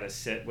just gotta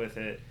sit with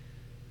it,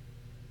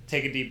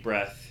 take a deep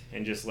breath,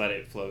 and just let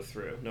it flow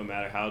through, no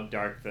matter how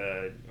dark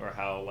or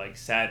how like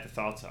sad the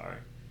thoughts are.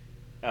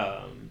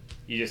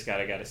 You just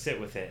gotta sit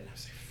with it. And I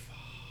was like,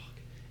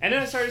 fuck. And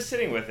then I started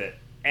sitting with it,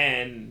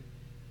 and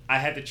I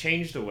had to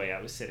change the way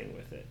I was sitting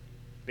with it,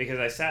 because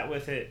I sat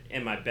with it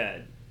in my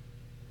bed,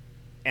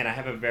 and I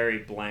have a very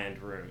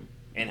bland room,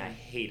 and I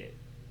hate it.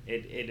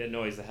 It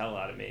annoys the hell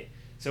out of me.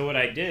 So what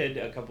I did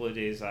a couple of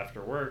days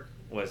after work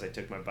was I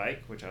took my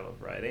bike, which I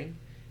love riding,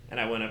 and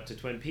I went up to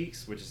Twin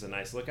Peaks, which is a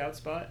nice lookout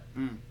spot.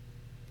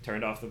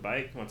 Turned off the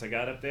bike. Once I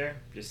got up there,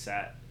 just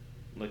sat,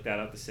 looked out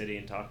at the city,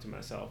 and talked to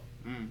myself.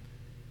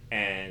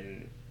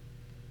 And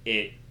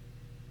it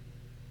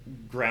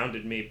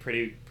grounded me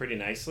pretty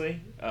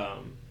nicely.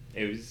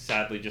 It was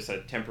sadly just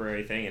a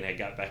temporary thing, and I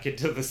got back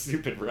into the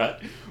stupid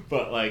rut.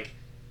 But like,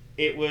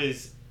 it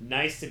was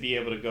nice to be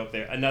able to go up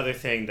there. Another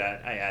thing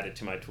that I added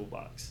to my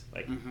toolbox,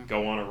 like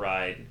go on a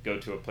ride, go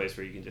to a place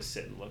where you can just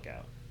sit and look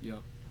out. Yep.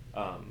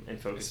 And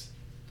focus.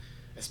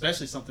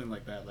 Especially something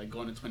like that, like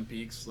going to Twin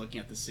Peaks, looking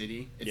at the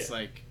city. It's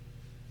like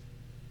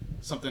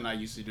something I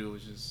used to do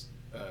was just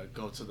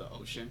go to the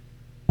ocean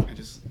and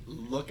just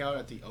look out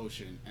at the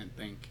ocean and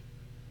think,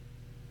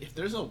 if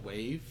there's a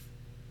wave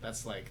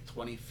that's like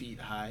 20 feet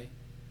high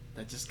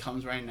that just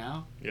comes right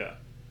now,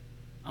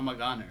 I'm a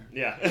goner.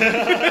 Yeah.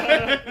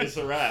 It's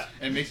a wrap.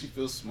 It makes you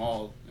feel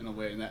small in a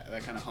way, and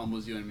that kind of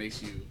humbles you and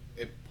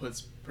it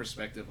puts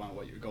perspective on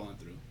what you're going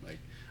through. Like,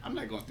 I'm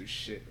not going through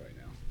shit right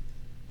now.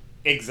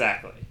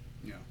 Exactly.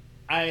 Yeah.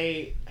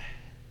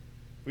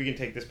 We can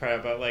take this part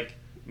out, but like,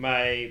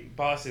 my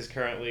boss is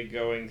currently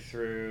going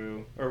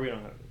through, or we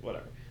don't have,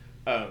 whatever.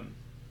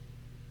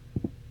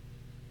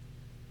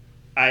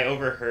 I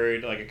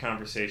overheard like a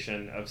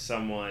conversation of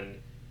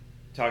someone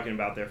talking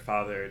about their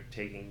father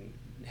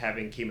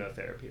having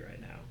chemotherapy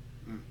right now.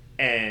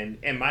 And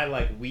in my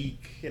like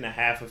week and a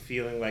half of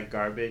feeling like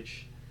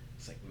garbage,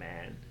 it's like,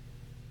 man,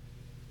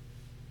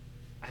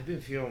 I've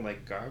been feeling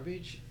like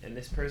garbage, and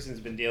this person's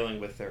been dealing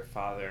with their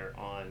father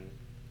on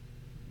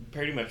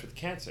pretty much with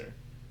cancer.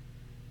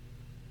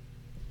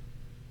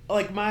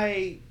 Like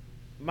my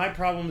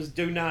problems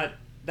do not,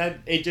 that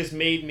it just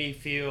made me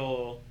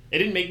feel it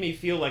didn't make me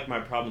feel like my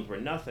problems were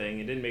nothing.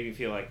 It didn't make me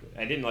feel like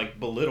I didn't like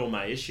belittle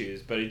my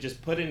issues, but it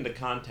just put into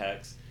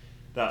context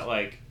that,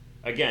 like,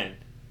 again,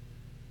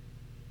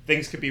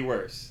 things could be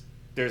worse.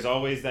 There's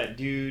always that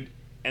dude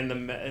in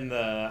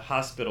the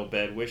hospital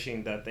bed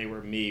wishing that they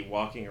were me,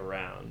 walking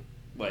around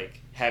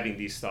like having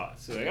these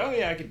thoughts. So like, oh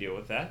yeah, I could deal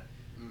with that.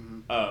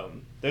 Mm-hmm.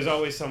 There's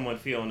always someone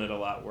feeling it a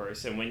lot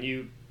worse, and when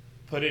you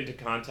put into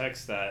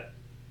context that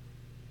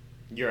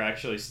you're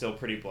actually still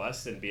pretty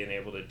blessed and being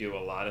able to do a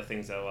lot of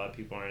things that a lot of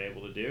people aren't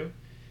able to do,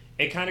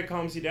 it kind of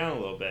calms you down a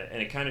little bit,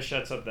 and it kind of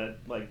shuts up that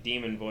like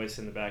demon voice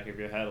in the back of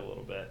your head a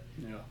little bit.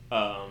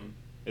 Yeah.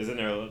 Isn't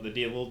there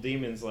the little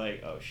demon's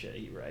like, oh shit,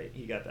 he right,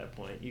 he got that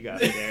point, you got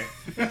me there.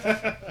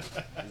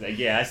 He's like,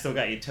 yeah, I still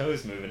got your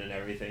toes moving and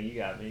everything, you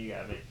got me.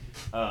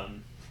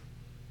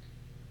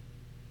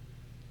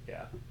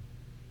 Yeah.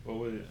 What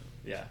was it?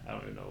 Yeah, I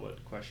don't even know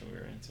what question we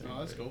were answering. Oh,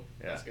 that's cool.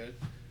 Yeah. That's good.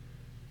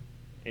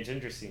 It's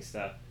interesting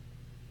stuff.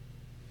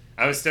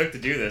 I was stoked to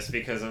do this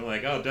because I'm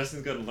like, oh,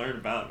 Dustin's going to learn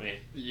about me.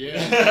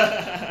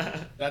 Yeah.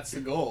 That's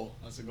the goal.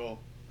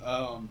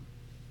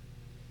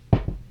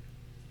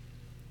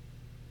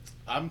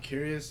 I'm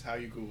curious how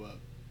you grew up.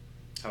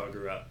 How I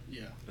grew up.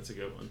 Yeah. That's a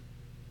good one.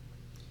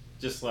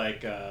 Just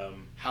like...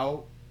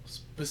 how,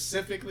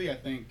 specifically, I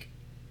think,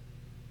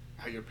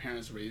 how your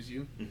parents raised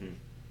you. Mm-hmm.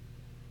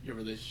 Your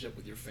relationship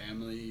with your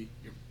family,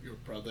 your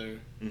brother.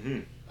 Mm-hmm.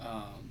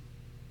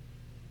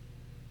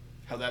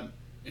 How that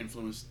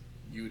influenced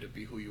you to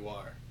be who you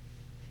are.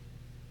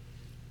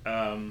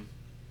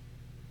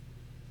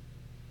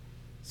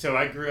 So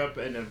I grew up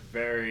in a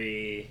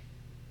very...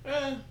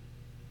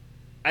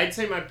 I'd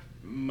say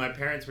my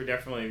parents were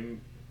definitely,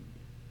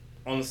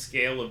 on the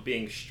scale of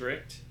being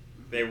strict,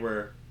 they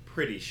were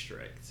pretty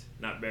strict.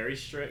 Not very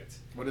strict.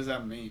 What does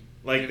that mean?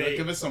 Like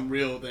give us some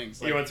real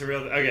things. You want some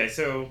real... Okay,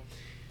 so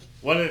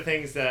one of the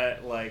things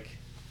that, like...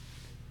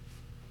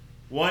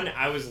 One,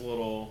 I was a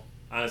little...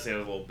 Honestly, I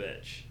was a little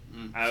bitch.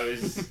 I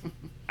was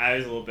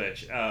a little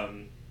bitch.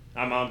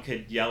 My mom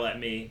could yell at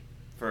me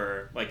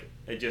for, like,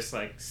 just,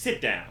 like, sit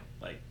down.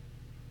 Like,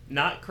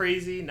 not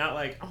crazy, not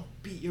like, oh,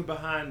 beat you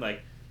behind,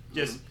 like,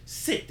 just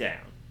sit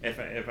down.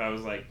 If I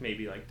was, like,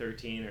 maybe, like,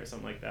 13 or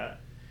something like that.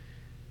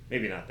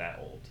 Maybe not that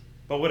old.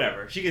 But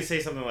whatever. She could say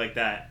something like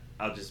that,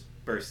 I'll just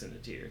burst into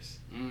tears.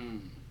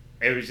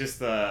 It was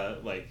just I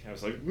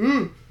was like,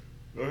 ooh!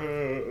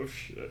 Oh,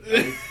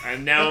 shit.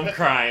 And now I'm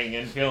crying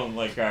and feeling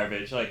like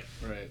garbage. Like,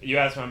 right. You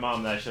ask my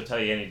mom that, she'll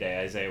tell you any day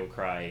Isaiah will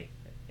cry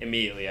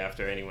immediately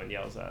after anyone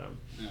yells at him.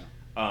 Yeah.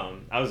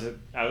 I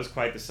was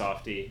quite the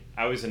softie.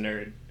 I was a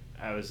nerd.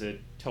 I was a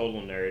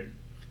total nerd.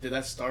 Did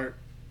that start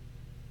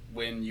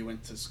when you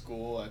went to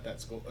school at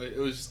that school? It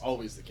was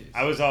always the case.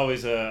 I was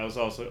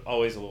also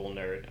always a little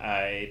nerd.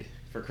 I'd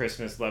for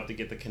Christmas love to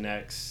get the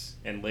Kinects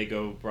and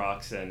Lego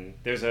blocks, and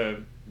there's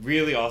a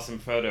really awesome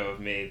photo of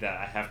me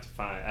that I have to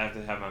find. I have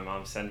to have my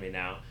mom send me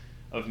now,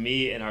 of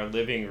me in our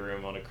living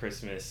room on a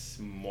Christmas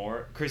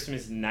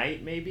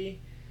night maybe,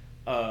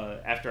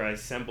 after I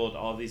assembled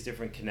all these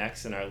different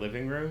Kinects in our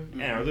living room.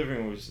 And our living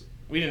room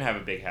we didn't have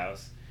a big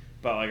house,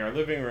 but like our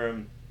living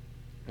room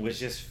was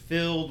just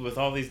filled with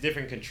all these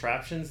different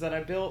contraptions that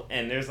I built,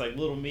 and there's like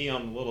little me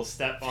on the little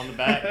step on the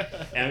back,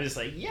 and I'm just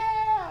like,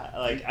 yeah,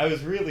 like I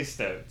was really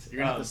stoked. You're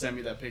gonna have to send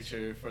me that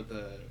picture for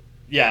the...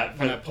 Yeah,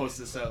 when I post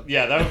this up.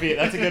 Yeah,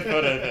 that's a good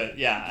photo of it.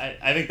 Yeah,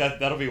 I think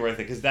that'll be worth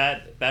it, because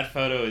that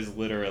photo is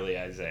literally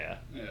Isaiah.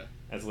 Yeah.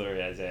 That's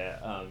literally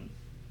Isaiah.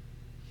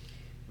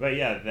 But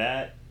yeah,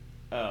 that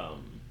I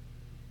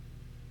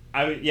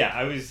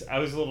was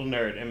a little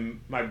nerd,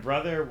 and my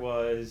brother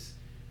was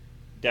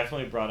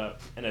definitely brought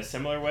up in a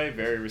similar way,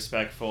 very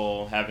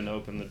respectful, having to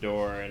open the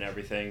door and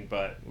everything,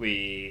 but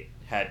we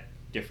had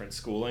different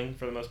schooling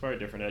for the most part,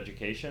 different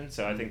education,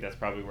 so I think that's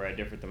probably where I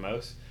differed the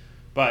most.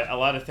 But a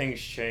lot of things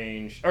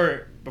changed,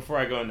 or before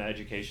I go into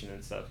education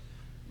and stuff,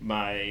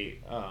 my,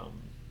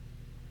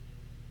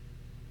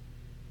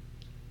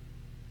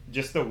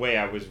 just the way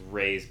I was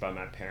raised by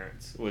my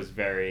parents was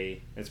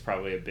it's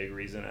probably a big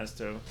reason as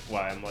to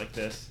why I'm like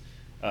this.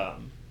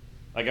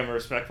 Like, I'm a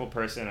respectful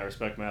person, I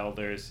respect my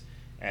elders,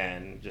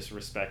 and just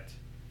respect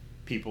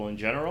people in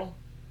general.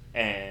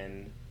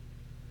 And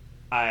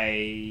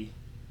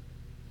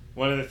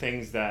one of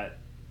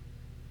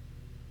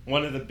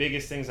the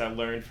biggest things I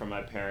learned from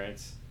my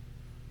parents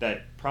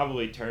that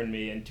probably turned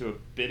me into a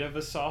bit of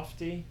a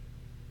softie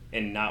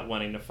and not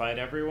wanting to fight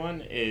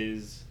everyone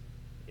is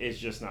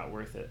just not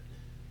worth it.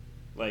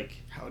 Like,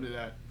 how did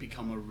that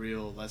become a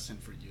real lesson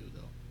for you,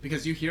 though?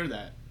 Because you hear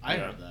that. I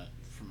heard that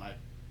from my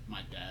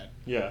dad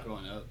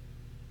growing up.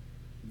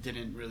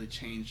 Didn't really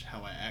change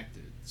how I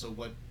acted. So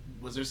what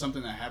was there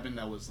something that happened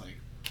that was like,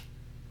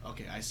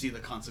 okay, I see the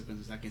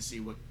consequences. I see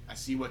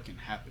what can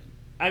happen.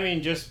 I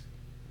mean, just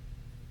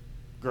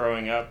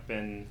growing up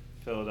in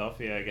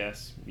Philadelphia, I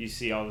guess, you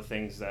see all the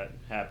things that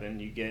happen.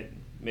 You get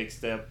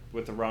mixed up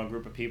with the wrong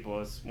group of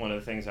people. It's one of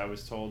the things I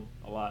was told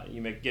a lot.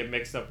 You get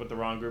mixed up with the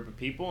wrong group of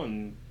people,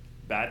 and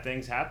bad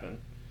things happen.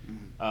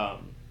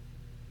 Mm-hmm.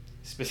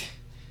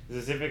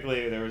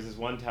 Specifically, there was this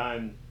one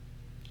time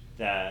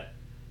that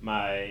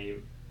my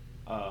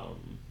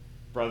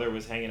brother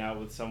was hanging out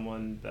with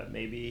someone that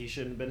maybe he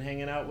shouldn't have been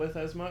hanging out with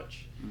as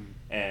much,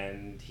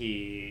 and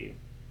he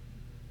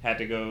had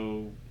to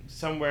go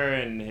somewhere,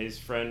 and his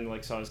friend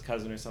like saw his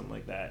cousin or something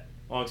like that.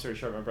 Long story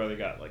short, my brother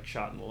got like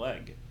shot in the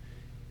leg,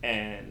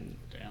 and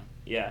Damn.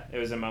 yeah, it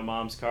was in my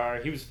mom's car.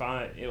 He was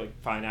fine,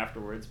 fine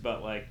afterwards,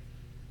 but like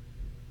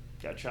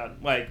got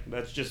shot. Like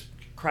that's just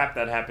crap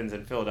that happens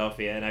in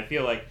Philadelphia, and I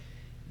feel like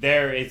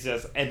there it's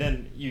just, and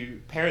then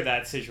you pair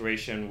that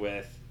situation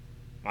with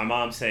my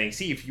mom saying,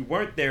 "See, if you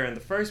weren't there in the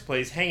first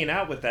place, hanging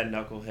out with that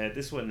knucklehead,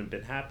 this wouldn't have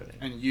been happening."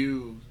 And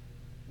you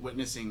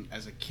witnessing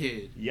as a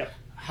kid. Yep.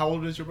 How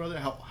old is your brother?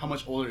 How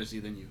much older is he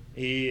than you?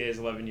 He is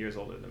 11 years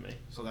older than me.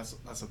 So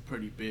that's a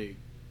pretty big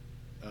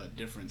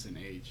difference in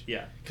age.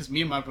 Yeah. Because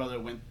me and my brother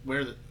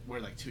we're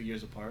like 2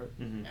 years apart,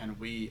 Mhm. and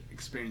we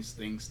experienced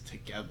things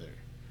together.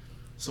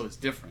 So it's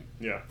different.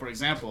 Yeah. For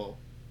example,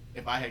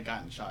 if I had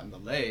gotten shot in the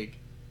leg,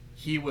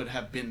 he would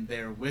have been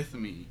there with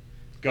me.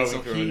 Going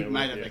so through he it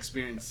might with have you.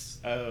 experienced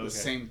Oh, the okay.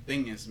 same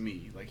thing as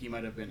me. Like he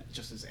might have been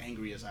just as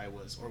angry as I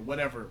was, or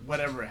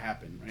whatever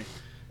happened, right?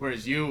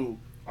 Whereas you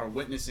are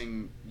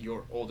witnessing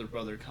your older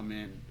brother come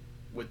in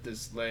with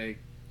this leg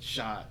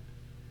shot,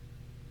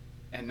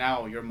 and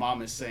now your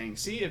mom is saying,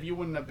 "See, if you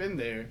wouldn't have been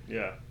there,"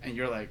 Yeah. and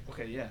you're like,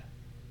 "Okay, yeah,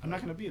 I'm not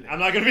gonna be there." I'm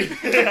not gonna be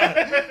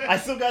there. I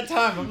still got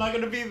time. I'm not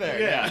gonna be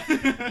there.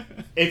 Yeah.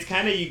 It's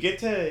kind of, you get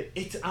to,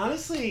 it's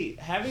honestly,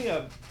 having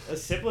a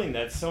sibling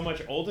that's so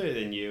much older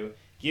than you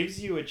gives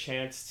you a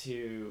chance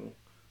to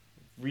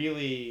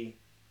really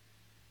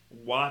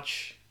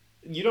watch.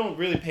 You don't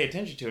really pay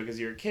attention to it because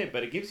you're a kid,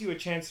 but it gives you a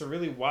chance to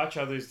really watch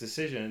others'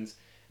 decisions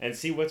and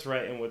see what's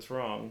right and what's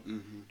wrong.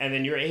 Mm-hmm. And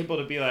then you're able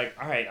to be like,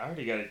 all right, I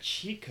already got a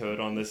cheat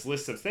code on this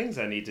list of things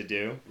I need to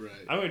do. Right.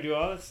 I'm going to do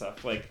all that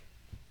stuff. Like,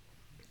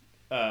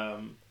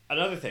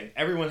 another thing,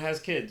 everyone has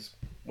kids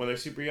when they're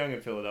super young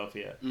in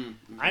Philadelphia.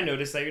 Mm-hmm. I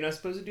noticed that you're not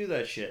supposed to do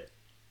that shit.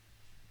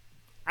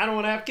 I don't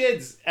want to have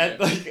kids at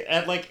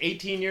Yeah. like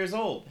 18 years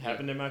old. Yeah.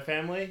 Happened in my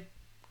family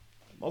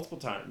multiple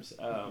times.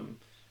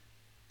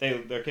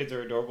 Their kids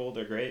are adorable.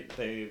 They're great.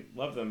 They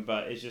love them,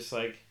 but it's just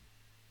like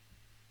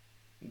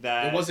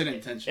that. It wasn't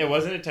intentional. It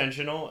wasn't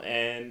intentional,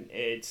 and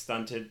it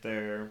stunted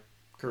their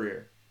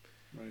career.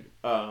 Right.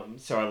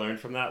 So I learned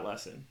from that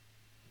lesson.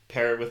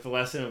 Pair it with the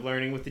lesson of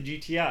learning with the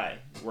GTI.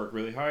 Work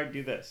really hard.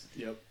 Do this.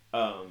 Yep.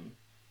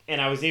 And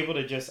I was able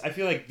to just, I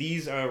feel like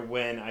these are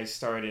when I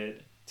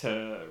started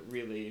to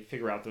really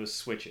figure out those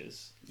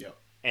switches. Yep.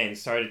 And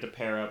started to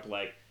pair up,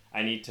 like,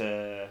 I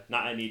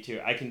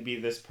can be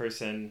this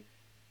person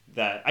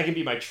that, I can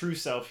be my true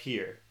self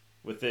here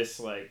with this,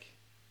 like,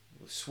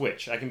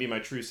 switch. I can be my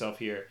true self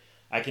here.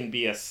 I can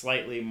be a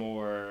slightly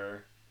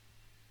more,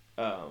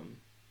 ignore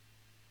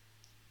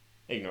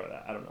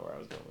that. I don't know where I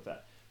was going with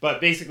that. But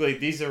basically,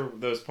 these are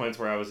those points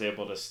where I was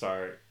able to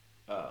start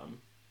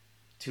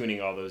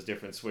tuning all those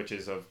different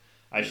switches of,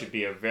 I should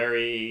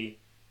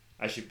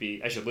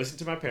listen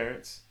to my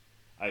parents.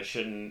 I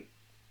shouldn't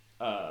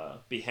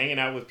be hanging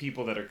out with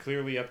people that are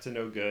clearly up to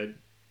no good.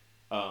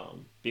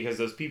 Because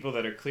those people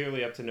that are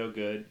clearly up to no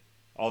good,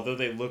 although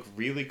they look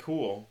really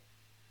cool,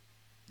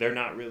 they're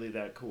not really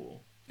that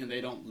cool. And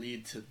they don't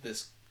lead to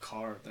this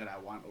car that I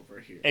want over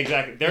here.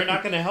 Exactly. They're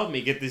not going to help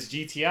me get this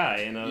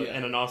GTI in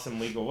an awesome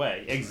legal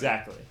way.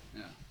 Exactly.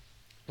 Yeah.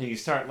 And you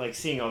start like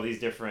seeing all these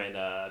different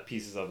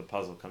pieces of the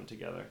puzzle come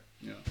together.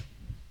 Yeah.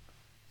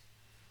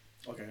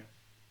 Okay.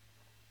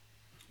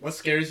 What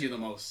scares you the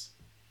most?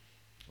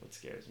 What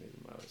scares me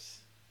the most?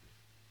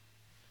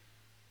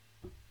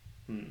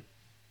 I'm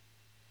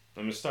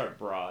going to start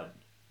broad.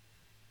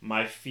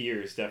 My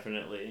fears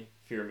definitely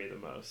fear me the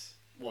most.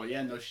 Well,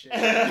 yeah, no shit.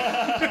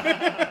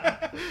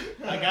 I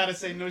gotta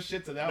say no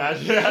shit to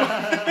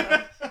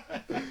that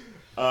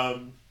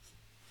one.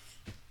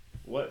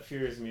 What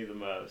fears me the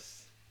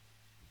most?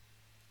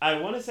 I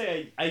want to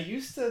say I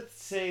used to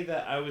say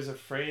that I was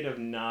afraid of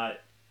not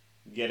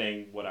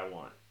getting what I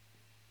want.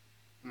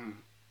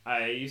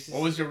 I used to.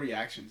 What was your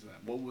reaction to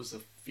that? What was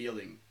the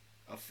feeling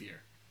of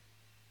fear?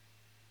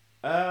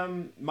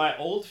 My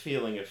old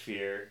feeling of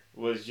fear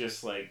was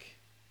just like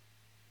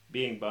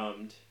being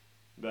bummed.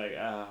 Like,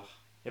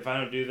 if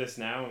I don't do this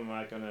now, am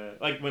I gonna,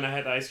 like when I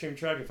had the ice cream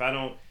truck, if I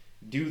don't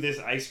do this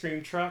ice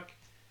cream truck,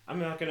 I'm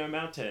not gonna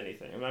amount to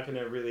anything. I'm not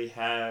gonna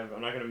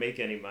make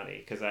any money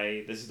because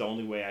this is the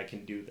only way I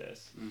can do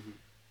this. Mm-hmm.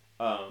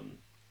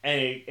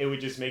 And it would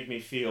just make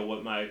me feel it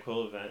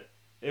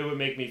would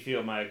make me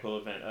feel my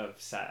equivalent of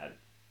sad.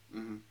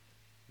 Mm-hmm.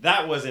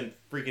 That wasn't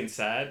freaking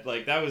sad.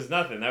 Like, that was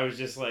nothing. That was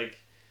just like,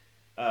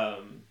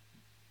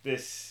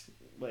 this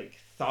like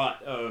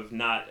thought of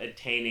not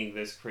attaining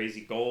this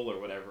crazy goal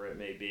or whatever it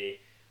may be.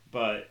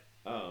 But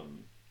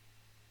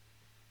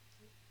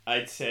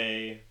I'd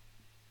say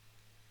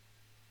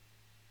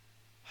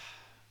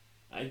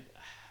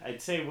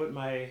what am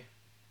I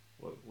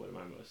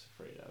most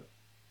afraid of?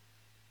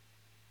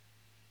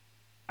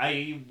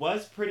 I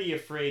was pretty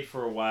afraid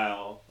for a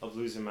while of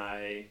losing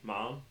my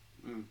mom.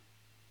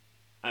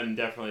 I'm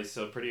definitely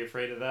still pretty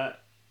afraid of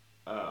that.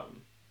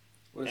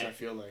 What does that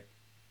feel like?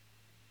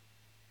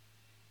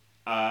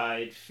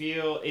 I'd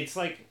feel it's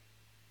like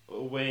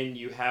when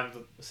you have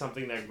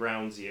something that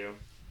grounds you,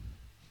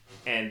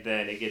 and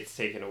then it gets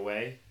taken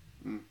away,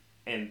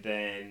 and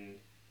then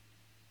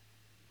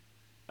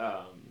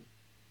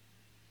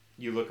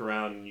you look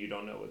around and you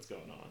don't know what's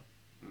going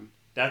on.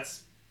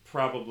 That's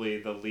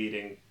probably the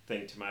leading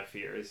thing to my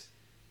fears.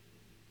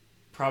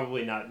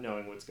 Probably not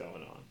knowing what's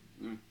going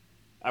on.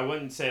 I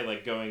wouldn't say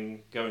like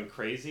going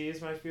crazy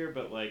is my fear,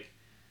 but like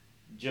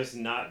just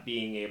not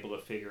being able to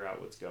figure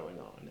out what's going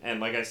on. And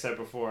like I said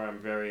before, I'm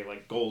very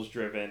like goals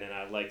driven, and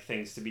I like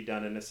things to be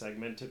done in a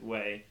segmented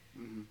way.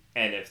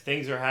 And if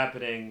things are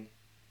happening,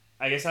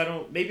 I guess I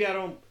don't. Maybe I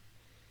don't.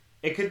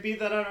 It could be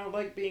that I don't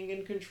like being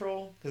in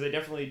control, because I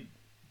definitely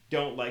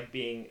don't like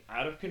being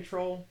out of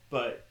control.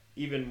 But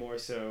even more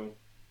so,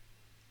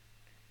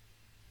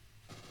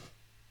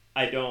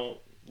 I don't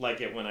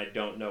like it when I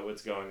don't know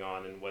what's going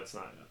on and what's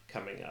not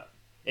coming up.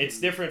 It's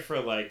different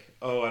for like,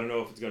 oh, I don't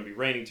know if it's going to be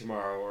raining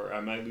tomorrow, or I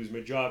might lose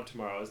my job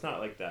tomorrow. It's not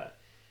like that.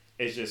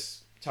 It's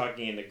just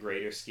talking in the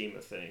greater scheme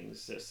of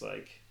things. Just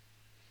like,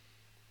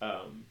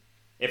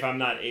 if I'm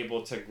not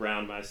able to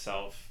ground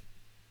myself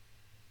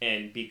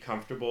and be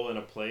comfortable in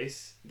a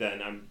place,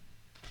 then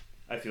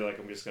I feel like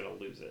I'm just going to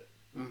lose it.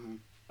 And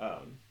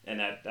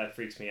that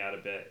freaks me out a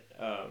bit.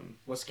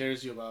 What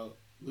scares you about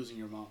losing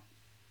your mom?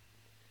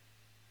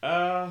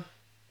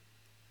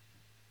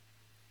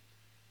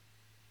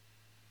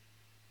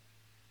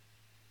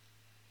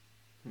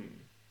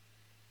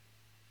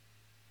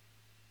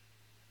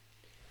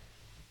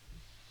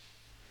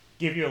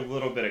 Give you a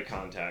little bit of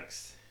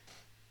context.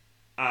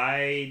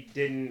 I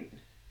didn't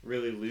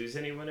really lose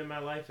anyone in my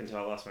life until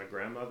I lost my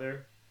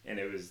grandmother, and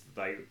it was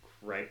like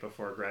right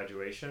before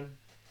graduation,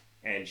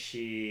 and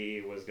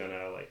she was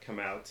gonna like come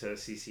out to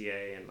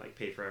CCA and like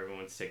pay for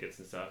everyone's tickets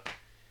and stuff.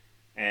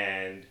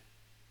 And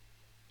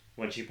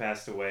when she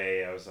passed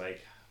away, I was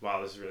like,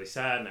 wow, this is really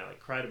sad, and I like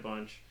cried a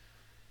bunch.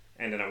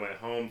 And then I went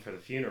home for the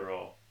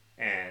funeral,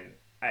 and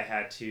I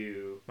had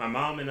to, my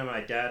mom and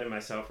my dad and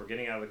myself were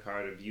getting out of the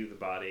car to view the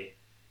body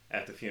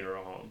at the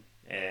funeral home.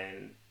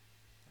 And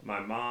my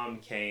mom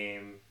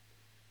came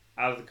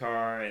out of the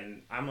car,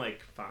 and I'm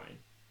like, fine.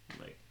 I'm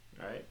like,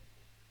 all right,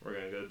 we're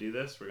going to go do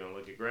this. We're going to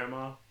look at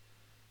grandma.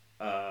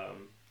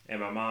 And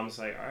my mom's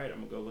like, all right, I'm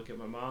going to go look at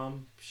my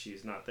mom.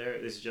 She's not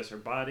there. This is just her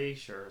body.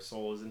 Sure, her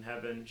soul is in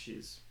heaven.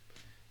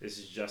 This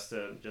is just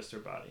her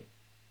body.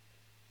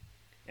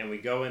 And we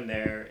go in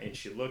there, and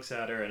she looks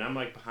at her, and I'm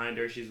like behind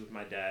her. She's with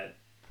my dad,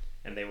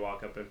 and they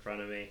walk up in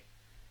front of me,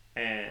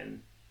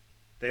 and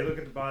they look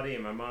at the body,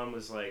 and my mom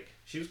was like,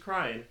 she was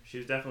crying. She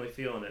was definitely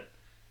feeling it,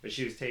 but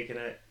she was taking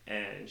it,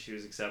 and she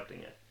was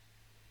accepting it.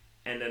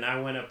 And then I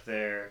went up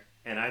there,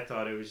 and I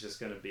thought it was just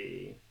going to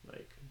be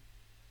like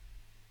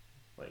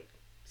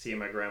seeing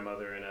my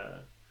grandmother in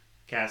a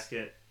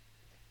casket.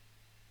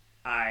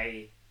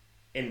 I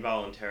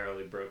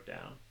involuntarily broke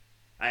down.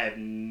 I have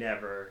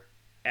never,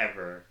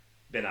 ever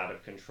been out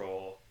of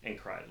control and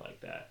cried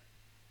like that.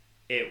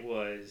 It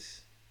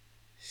was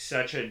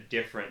such a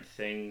different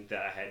thing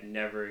that I had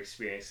never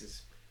experienced.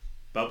 It's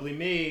bubbly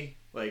me.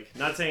 Like,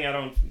 not saying I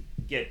don't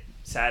get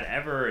sad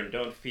ever and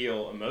don't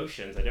feel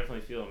emotions. I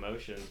definitely feel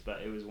emotions,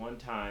 but it was one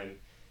time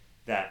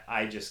that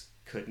I just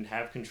couldn't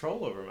have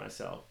control over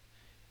myself.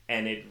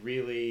 And it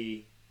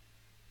really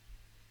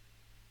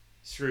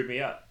screwed me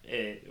up.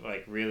 It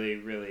like really,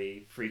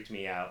 really freaked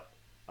me out.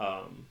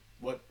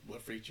 What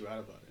freaked you out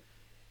about it?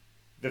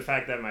 The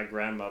fact that my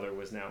grandmother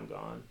was now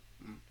gone.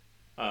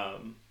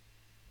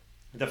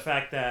 The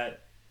fact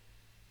that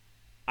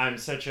I'm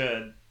such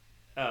a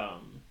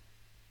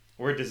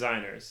we're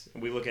designers,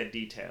 and we look at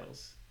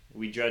details.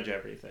 We judge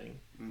everything.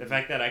 The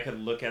fact that I could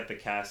look at the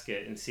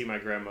casket and see my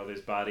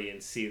grandmother's body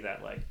and see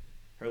that like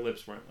her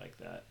lips weren't like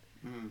that.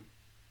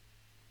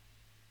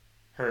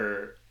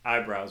 Her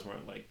eyebrows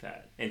weren't like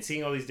that. And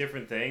seeing all these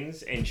different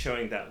things and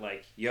showing that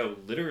like, yo,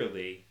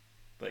 literally,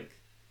 like,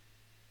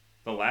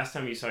 the last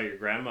time you saw your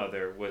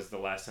grandmother was the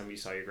last time you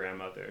saw your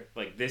grandmother.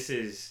 Like, this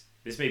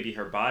may be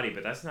her body,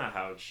 but that's not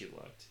how she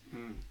looked.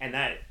 And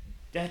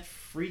that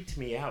freaked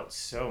me out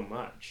so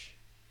much.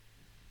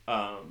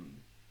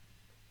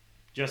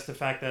 Just the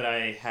fact that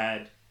I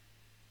had,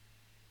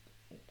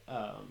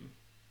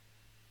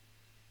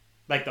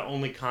 like, the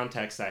only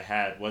context I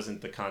had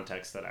wasn't the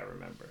context that I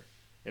remember,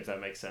 if that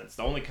makes sense.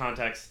 The only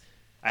context,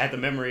 I had the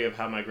memory of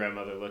how my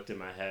grandmother looked in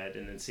my head,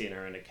 and then seeing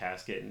her in a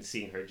casket and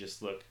seeing her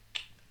just look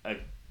a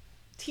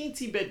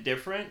teensy bit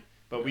different,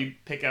 but we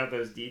pick out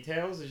those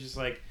details. It's just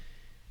like,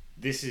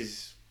 this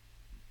is,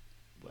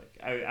 like,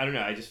 I don't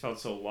know, I just felt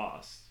so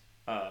lost.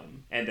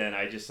 And then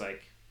I just,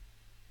 like,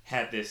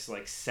 had this,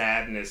 like,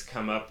 sadness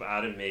come up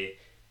out of me,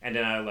 and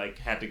then I, like,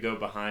 had to go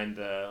behind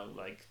the,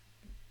 like,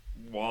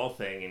 wall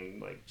thing,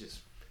 and, like, just,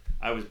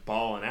 I was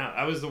bawling out.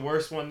 I was the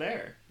worst one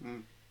there.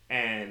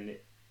 And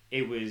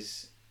it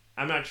was,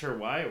 I'm not sure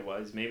why it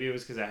was. Maybe it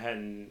was because I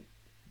hadn't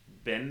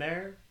been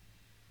there.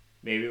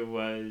 Maybe it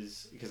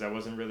was because I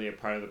wasn't really a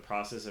part of the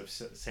process of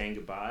saying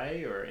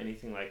goodbye or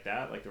anything like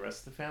that, like the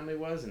rest of the family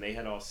was, and they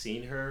had all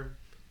seen her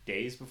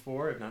days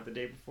before, if not the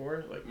day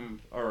before, like,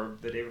 or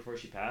the day before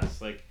she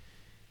passed. Like,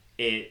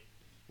 it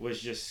was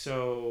just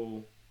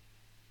so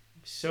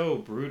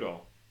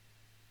brutal.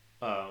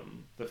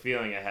 The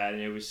feeling I had,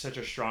 and it was such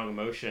a strong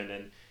emotion,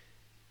 and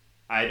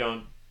I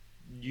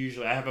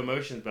have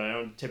emotions, but I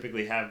don't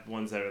typically have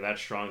ones that are that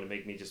strong to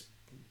make me just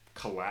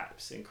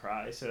collapse and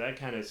cry. So that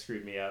kind of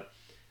screwed me up.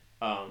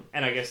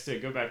 And I guess to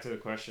go back to the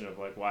question of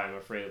like why I'm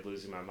afraid of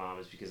losing my mom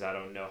is because I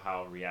don't know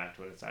how I'll react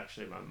when it's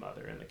actually my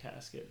mother in the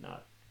casket,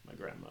 not my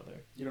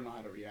grandmother. You don't know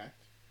how to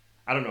react?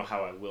 I don't know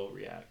how I will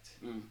react.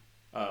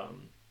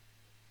 And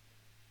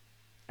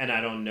I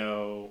don't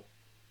know,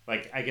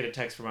 like I get a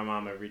text from my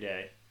mom every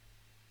day.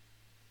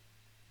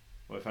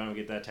 What if I don't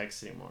get that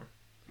text anymore?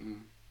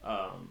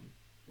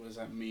 What does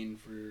that mean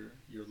for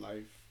your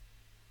life?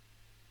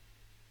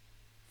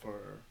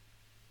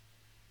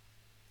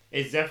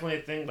 It's definitely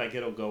a thing, like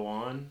it'll go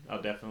on.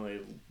 I'll definitely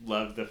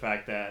love the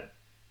fact that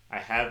I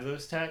have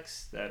those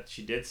texts, that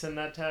she did send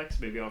that text.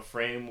 Maybe I'll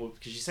frame,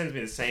 because she sends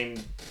me the same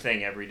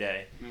thing every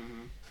day.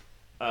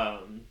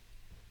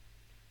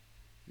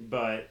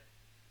 But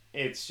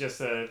it's just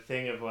a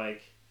thing of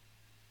like,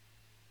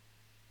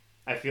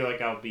 I feel like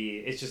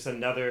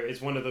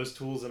it's one of those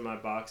tools in my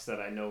box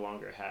that I no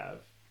longer have.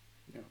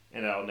 Yeah.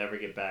 And I'll never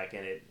get back.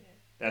 And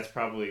that's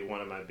probably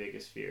one of my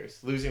biggest fears.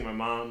 Losing my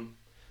mom,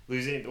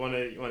 one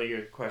of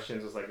your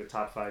questions was like the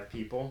top 5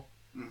 people.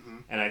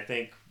 And I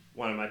think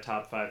one of my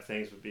top 5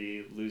 things would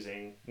be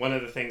losing, one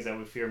of the things that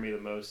would fear me the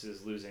most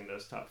is losing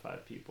those top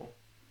 5 people.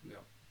 Yeah.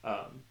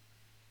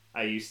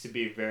 I used to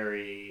be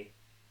very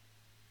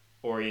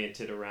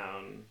oriented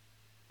around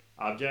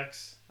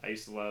objects. I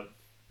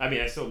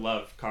still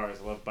love cars,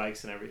 I love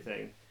bikes and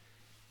everything,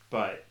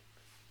 but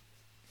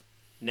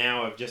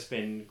now I've just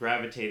been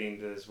gravitating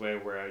to this way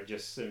where I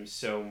just am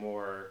so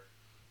more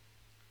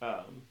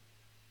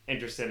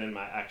interested in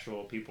my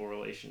actual people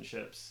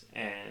relationships,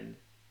 and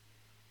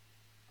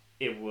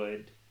it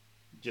would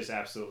just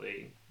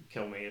absolutely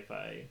kill me if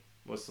I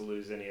was to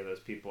lose any of those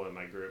people in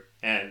my group.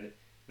 And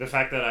the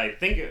fact that I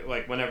think,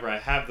 like, whenever I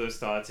have those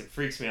thoughts, it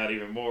freaks me out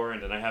even more,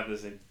 and then I have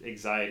this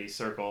anxiety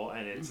circle,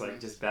 and it's like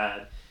just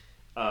bad.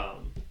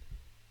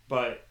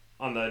 But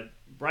on the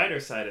brighter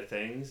side of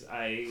things,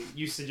 I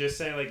used to just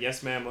say like,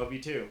 yes ma'am, love you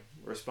too.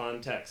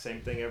 Respond text,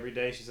 same thing every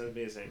day. She sends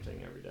me the same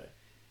thing every day.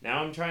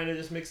 Now I'm trying to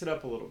just mix it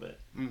up a little bit.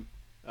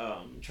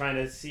 Trying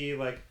to see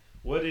like,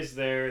 what is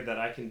there that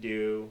I can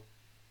do,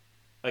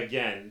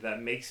 again,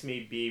 that makes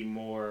me be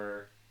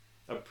more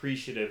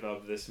appreciative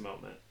of this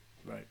moment.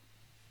 Right.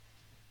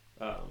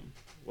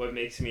 What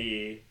makes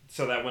me,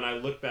 so that when I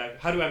look back,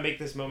 how do I make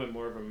this moment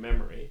more of a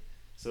memory?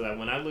 So that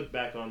when I look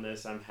back on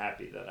this, I'm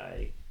happy that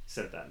I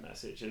sent that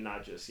message and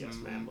not just, yes,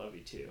 ma'am, love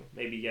you too.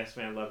 Maybe, yes,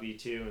 ma'am, love you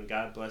too, and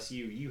God bless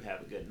you. You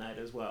have a good night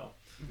as well.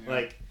 Yeah.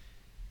 Like,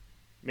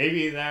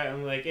 maybe that,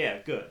 I'm like, yeah,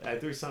 good. I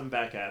threw something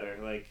back at her.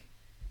 Like,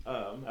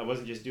 I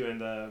wasn't just doing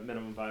the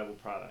minimum viable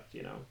product,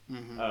 you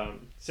know?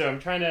 So I'm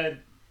trying to,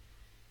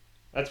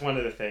 that's one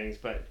of the things,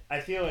 but I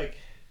feel like,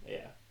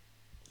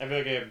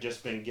 I've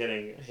just been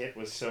getting hit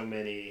with so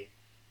many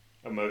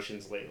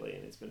emotions lately,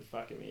 and it's been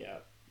fucking me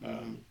up.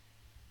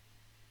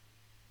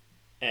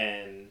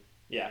 And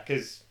yeah,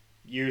 because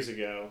years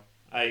ago,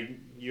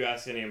 you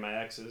ask any of my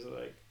exes,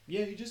 like,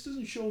 yeah, he just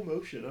doesn't show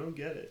emotion. I don't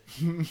get it.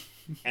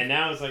 And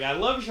now it's like, I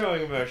love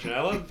showing emotion.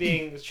 I love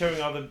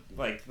showing all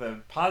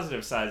the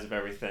positive sides of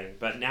everything.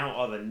 But now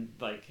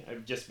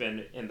I've just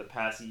been in the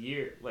past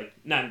year, like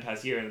not in the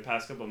past year, in the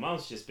past couple of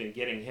months, just been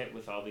getting hit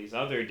with all these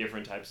other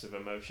different types of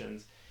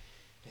emotions.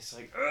 It's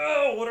like,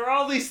 oh, what are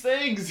all these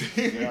things?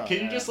 Can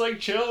you just like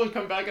chill and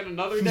come back on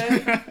another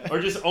day? Or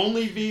just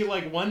only be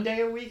like one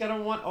day a week? I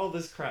don't want all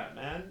this crap,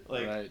 man.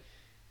 Like,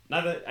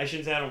 not that I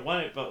shouldn't say I don't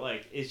want it, but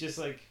like, it's just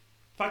like,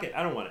 fuck it.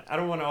 I don't want it. I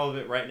don't want all of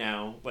it right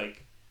now.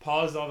 Like,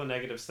 pause all the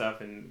negative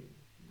stuff and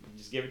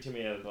just give it to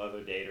me at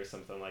another date or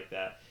something like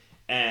that.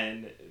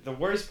 And the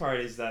worst part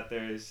is that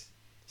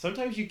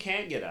sometimes you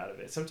can't get out of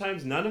it.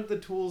 Sometimes none of the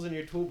tools in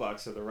your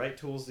toolbox are the right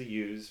tools to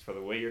use for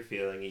the way you're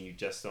feeling, and you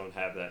just don't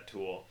have that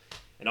tool.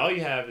 And all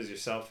you have is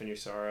yourself and your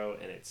sorrow,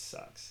 and it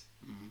sucks.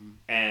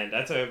 And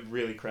that's a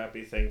really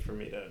crappy thing for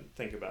me to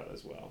think about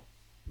as well.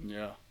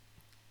 Yeah.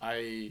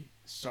 I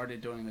started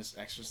doing this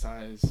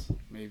exercise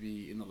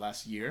maybe in the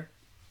last year,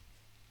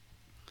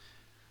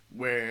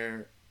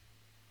 where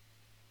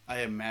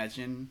I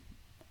imagine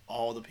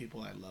all the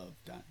people I love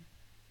dying,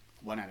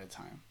 one at a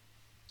time.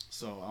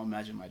 So I'll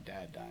imagine my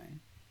dad dying,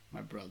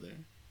 my brother,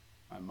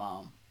 my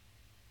mom,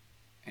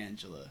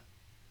 Angela.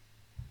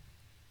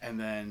 And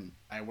then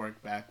I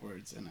work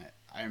backwards, and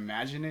I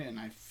imagine it, and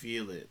I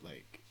feel it,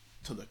 like,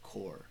 to the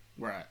core,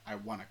 where I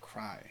want to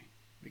cry,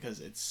 because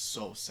it's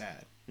so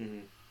sad.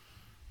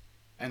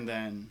 And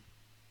then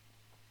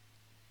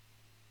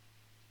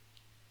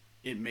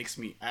it makes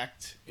me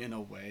act in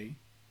a way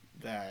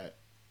that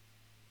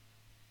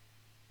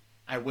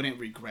I wouldn't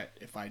regret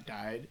if I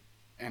died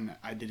and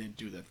I didn't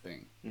do the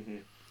thing.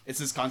 It's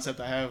this concept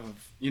I have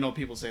of,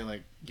 people say,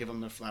 like, give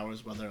them their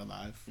flowers while they're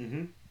alive.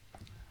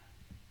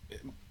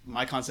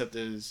 My concept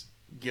is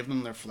give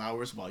them their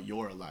flowers while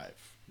you're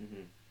alive.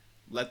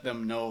 Let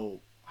them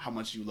know how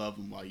much you love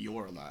them while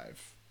you're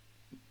alive.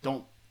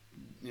 Don't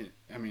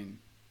I mean,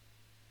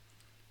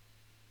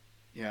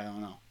 yeah, I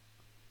don't know.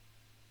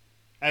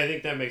 I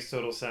think that makes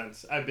total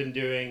sense. I've been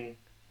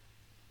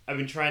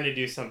trying to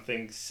do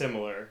something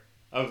similar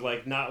of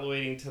like not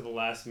waiting to the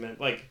last minute,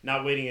 like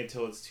not waiting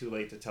until it's too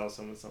late to tell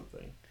someone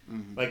something.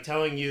 Mm-hmm. Like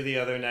telling you the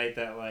other night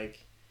that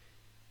like,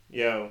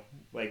 yo,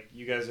 like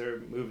you guys are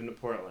moving to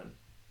Portland.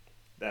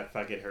 That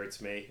fucking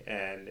hurts me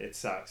and it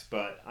sucks,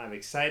 but I'm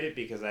excited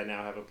because I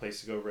now have a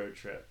place to go road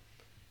trip.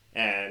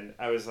 And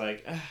I was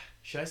like,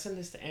 should I send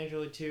this to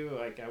Angela too?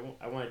 Like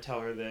I want to tell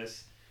her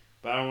this,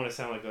 but I don't want to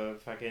sound like a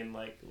fucking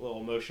like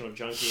little emotional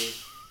junkie.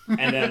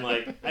 And then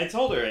like I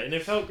told her it and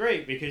it felt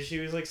great because she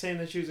was like saying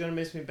that she was gonna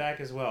miss me back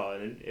as well,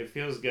 and it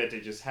feels good to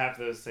just have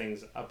those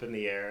things up in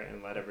the air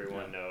and let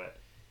everyone know it.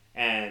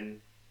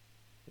 And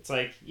it's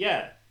like,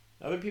 yeah,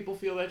 other people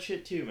feel that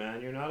shit too,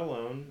 man. You're not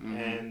alone. Mm-hmm.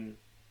 And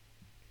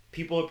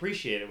people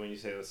appreciate it when you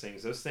say those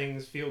things. Those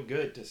things feel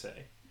good to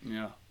say.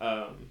 Yeah.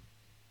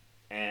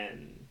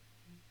 And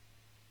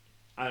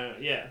I don't.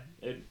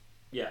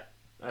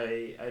 I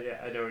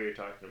know what you're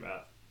talking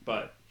about,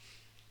 but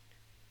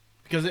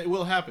because it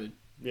will happen.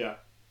 Yeah.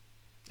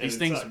 These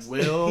things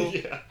will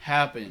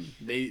happen.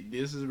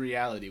 This is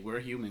reality. We're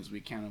humans. We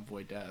can't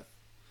avoid death.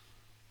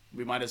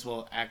 We might as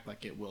well act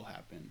like it will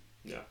happen.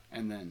 Yeah.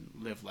 And then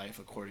live life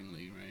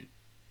accordingly, right?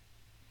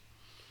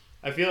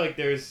 I feel like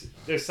there's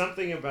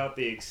something about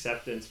the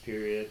acceptance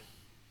period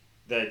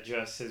that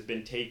just has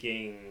been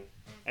taking.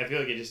 I feel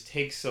like it just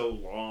takes so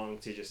long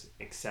to just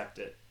accept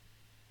it.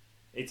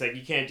 It's like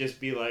you can't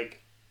just be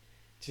like,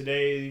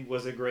 today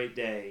was a great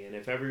day, and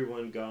if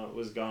everyone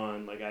was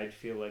gone, like I'd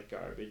feel like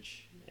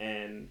garbage,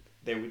 and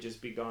they would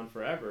just be gone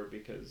forever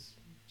because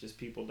just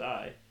people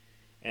die,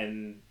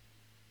 and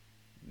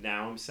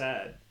now I'm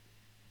sad.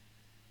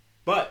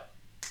 But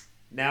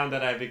now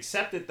that I've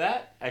accepted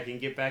that, I can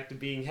get back to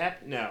being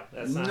happy. No,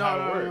 that's not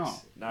how it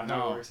works. Not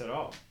how it works at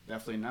all.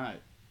 Definitely not.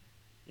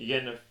 You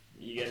get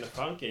in a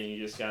funk, and you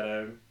just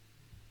gotta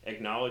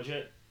acknowledge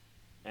it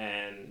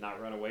and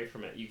not run away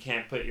from it. You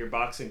can't put your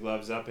boxing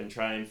gloves up and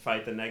try and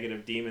fight the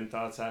negative demon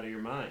thoughts out of your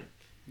mind.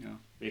 Yeah.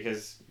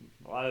 Because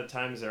a lot of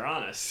times they're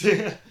honest.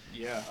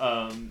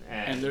 Yeah.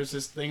 And there's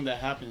this thing that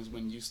happens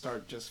when you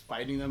start just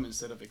fighting them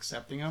instead of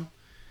accepting them.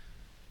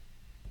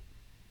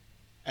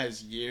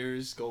 As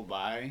years go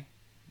by,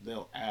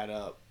 they'll add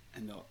up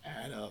and they'll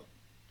add up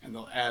and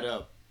they'll add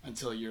up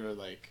until you're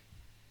like,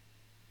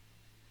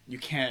 you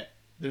can't,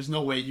 there's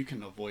no way you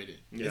can avoid it.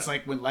 Yeah. It's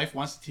like when life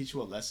wants to teach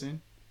you a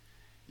lesson,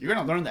 you're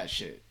going to learn that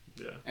shit.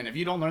 Yeah. And if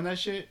you don't learn that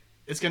shit,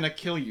 it's going to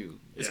kill you.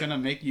 It's going to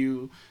make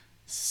you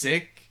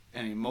sick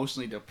and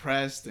emotionally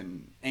depressed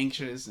and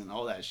anxious and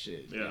all that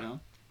shit, you know?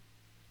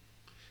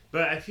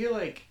 But I feel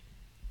like,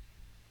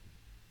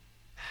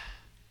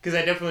 because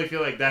I definitely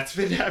feel like that's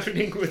been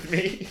happening with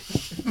me.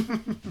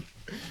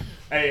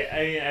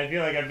 I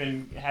feel like I've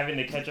been having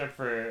to catch up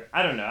for,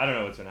 I don't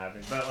know what's been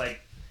happening, but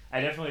like, I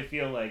definitely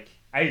feel like,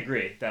 I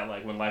agree that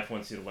like when life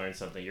wants you to learn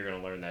something, you're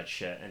going to learn that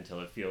shit until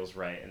it feels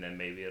right, and then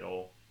maybe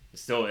it'll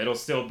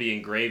still be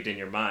engraved in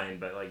your mind,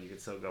 but like you can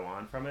still go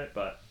on from it.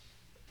 But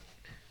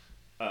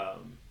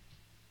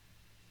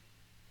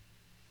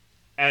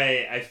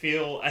I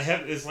feel I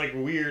have this like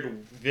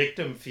weird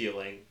victim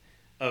feeling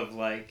of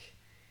like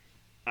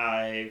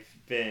I've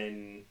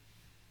been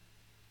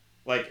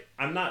like,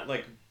 I'm not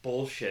like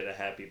bullshit a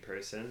happy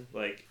person,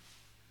 like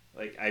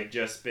I've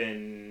just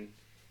been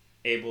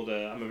able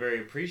to, I'm a very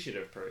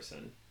appreciative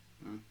person,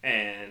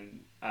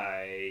 and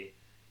I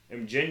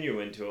am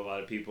genuine to a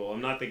lot of people. I'm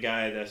not the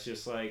guy that's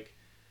just like,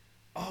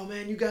 oh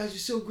man, you guys are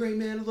so great,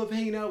 man, I love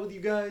hanging out with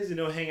you guys,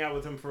 and I'll hang out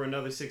with them for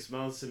another 6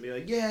 months and be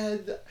like, yeah,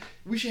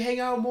 we should hang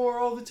out more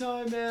all the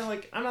time, man.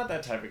 Like, I'm not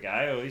that type of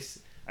guy. At least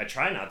I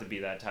try not to be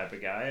that type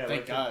of guy.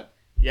 Thank God.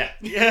 Yeah,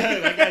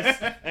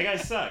 that guy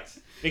sucks,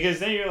 because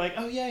then you're like,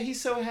 oh yeah, he's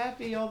so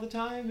happy all the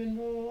time and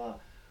blah blah blah.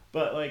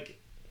 But like,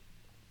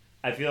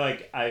 I feel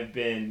like I've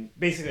been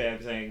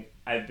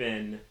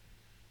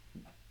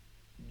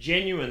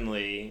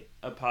genuinely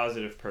a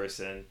positive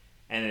person,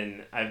 and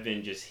then I've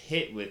been just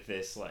hit with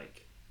this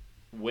like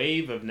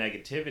wave of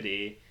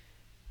negativity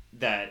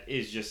that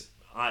is just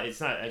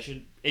it's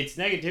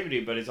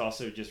negativity, but it's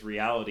also just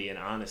reality and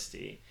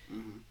honesty.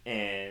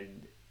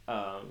 And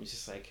it's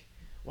just like,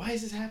 why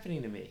is this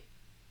happening to me?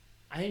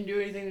 I didn't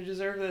do anything to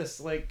deserve this.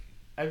 Like,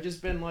 I've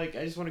just been like,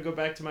 I just want to go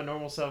back to my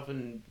normal self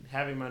and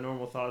having my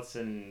normal thoughts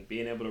and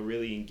being able to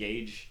really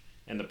engage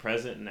in the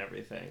present and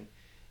everything.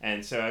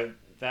 And so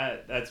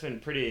that's been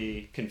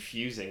pretty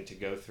confusing to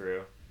go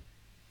through.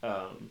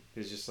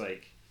 It's just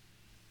like,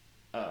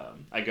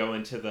 I go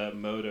into the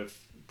mode of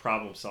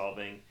problem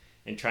solving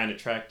and trying to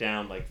track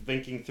down, like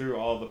thinking through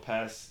all the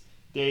past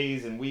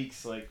days and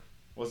weeks, like,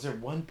 was there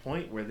one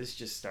point where this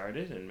just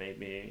started and made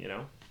me, you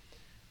know?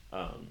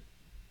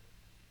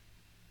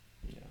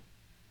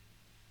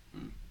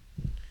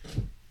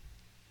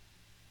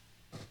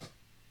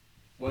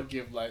 What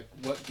gives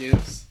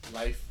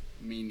life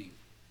meaning?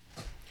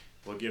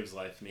 What gives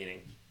life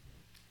meaning?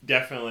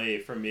 Definitely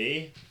for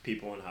me,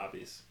 people and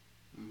hobbies.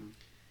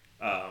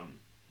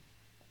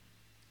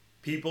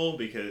 People,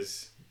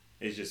 because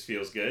It just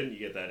feels good. You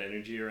get that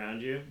energy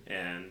around you,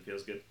 and it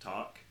feels good to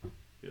talk. It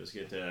feels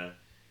good to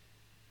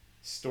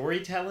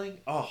storytelling.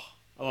 Oh,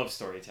 I love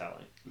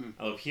storytelling.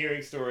 I love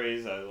hearing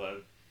stories. I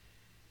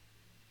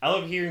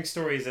love hearing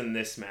stories in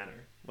this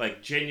manner.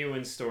 Like,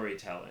 genuine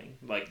storytelling.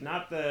 Like,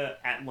 not the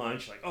at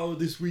lunch, like, oh,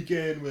 this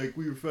weekend, like,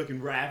 we were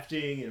fucking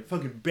rafting, and a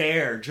fucking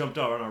bear jumped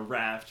out on a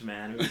raft,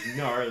 man. It was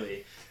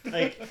gnarly.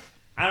 Like,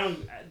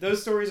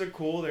 those stories are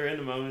cool. They're in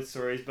the moment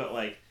stories, but,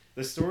 like,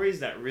 the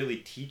stories that really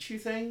teach you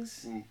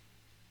things,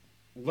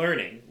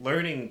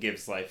 learning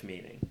gives life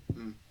meaning.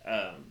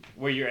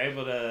 Where you're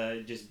able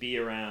to just be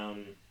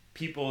around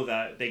people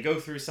that they go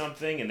through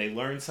something and they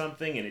learn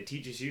something and it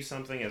teaches you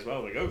something as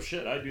well. Like, oh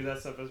shit, I do that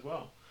stuff as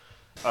well.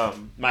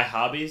 My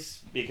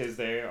hobbies, because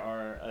they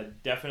are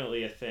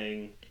definitely a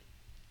thing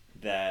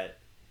that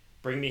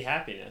bring me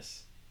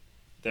happiness.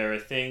 They're a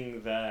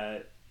thing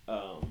that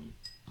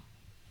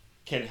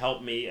can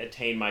help me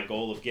attain my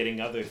goal of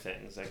getting other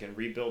things. I can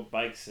rebuild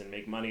bikes and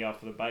make money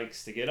off of the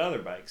bikes to get other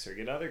bikes or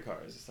get other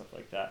cars and stuff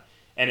like that.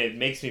 And it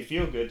makes me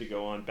feel good to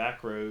go on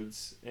back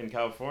roads in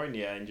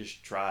California and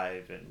just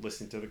drive and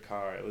listen to the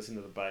car, listen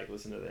to the bike,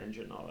 listen to the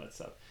engine, all that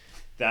stuff.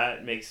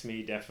 That makes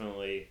me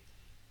definitely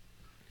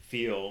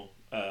feel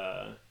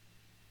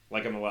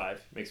like I'm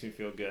alive. Makes me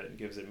feel good.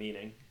 Gives it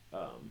meaning.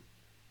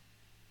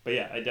 But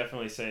yeah, I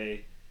definitely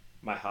say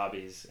my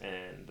hobbies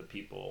and the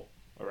people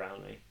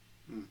around me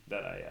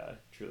that I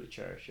truly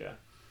cherish. Yeah.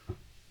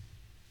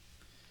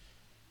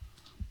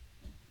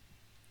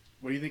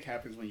 What do you think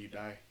happens when you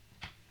die?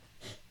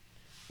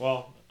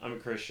 Well, I'm a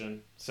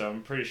Christian, so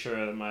I'm pretty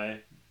sure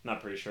that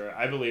not pretty sure,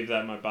 I believe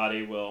that my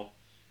body will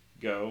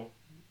go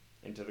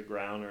into the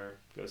ground or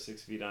go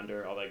 6 feet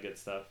under, all that good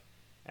stuff.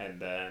 And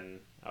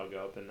then I'll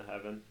go up into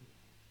heaven,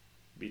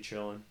 be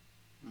chilling.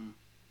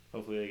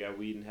 Hopefully they got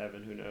weed in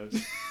heaven, who knows?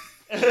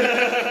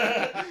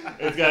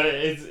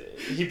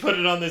 He put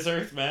it on this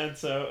earth, man,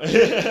 so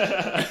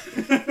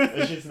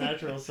it's just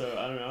natural, so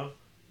I don't know.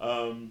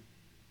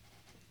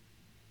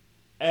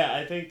 Yeah,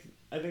 I think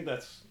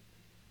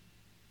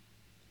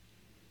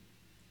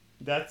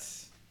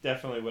that's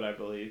definitely what I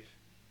believe.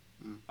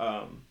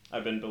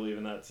 I've been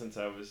believing that since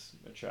I was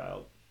a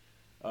child.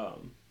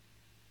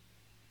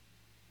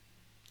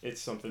 It's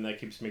something that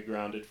keeps me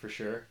grounded for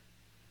sure.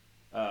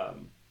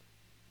 I'm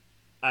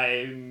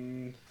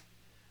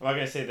not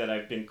going to say that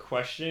I've been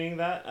questioning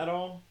that at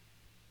all,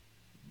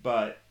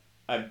 but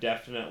I've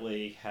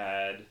definitely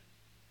had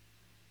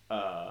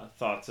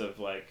thoughts of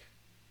like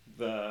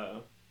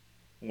the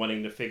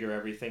wanting to figure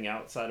everything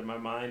outside of my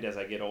mind as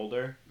I get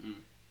older.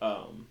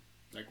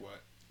 Like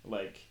what?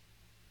 Like,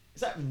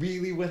 is that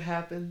really what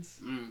happens?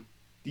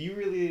 Do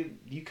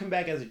you come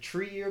back as a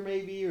tree or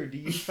maybe, or do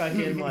you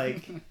fucking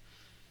like,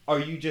 are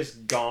you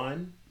just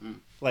gone?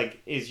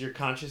 Like, is your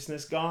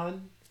consciousness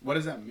gone? What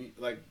does that mean?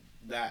 Like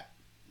that?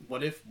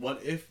 What if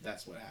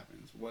that's what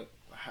happens?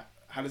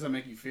 How does that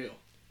make you feel?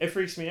 It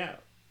freaks me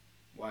out.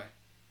 Why?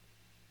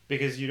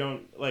 Because you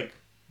don't, like,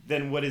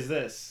 then what is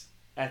this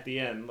at the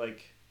end?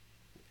 Like,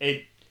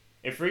 it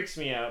freaks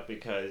me out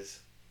because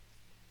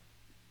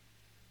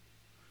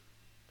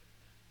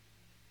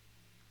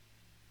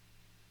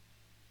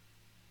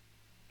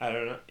I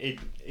don't know.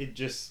 It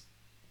just,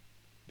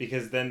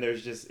 because then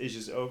it's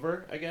just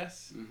over, I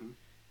guess.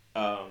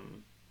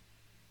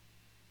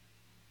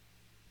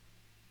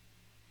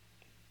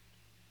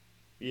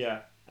 Yeah,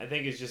 I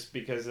think it's just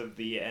because of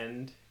the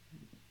end.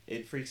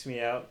 It freaks me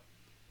out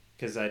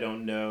because I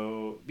don't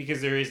know,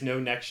 because there is no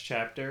next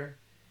chapter,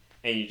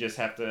 and you just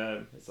have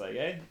to. It's like,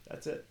 hey,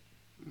 that's it.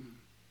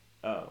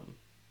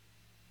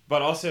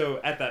 But also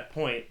at that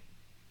point,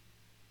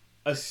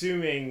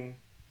 assuming,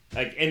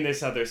 like in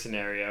this other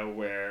scenario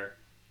where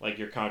like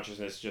your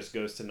consciousness just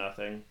goes to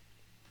nothing.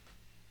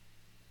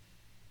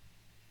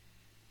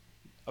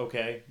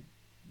 Okay,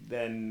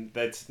 then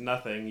that's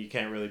nothing. You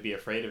can't really be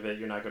afraid of it.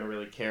 You're not going to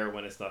really care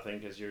when it's nothing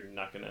because you're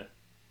not going to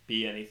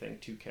be anything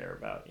to care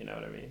about. You know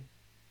what I mean?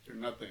 You're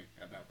nothing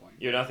at that point.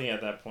 You're nothing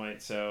at that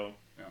point. So,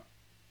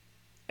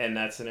 in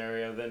that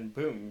scenario, then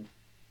boom,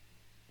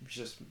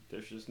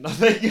 there's just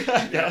nothing.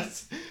 I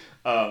guess,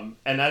 and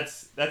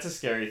that's a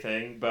scary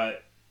thing.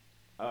 But,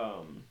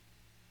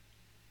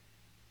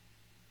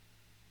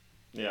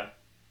 yeah.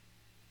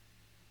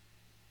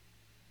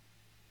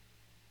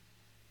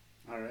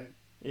 All right.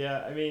 Yeah,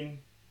 I mean,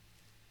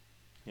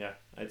 yeah,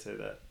 I'd say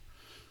that.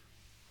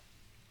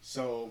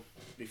 So,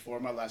 before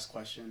my last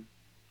question,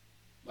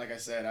 like I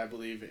said, I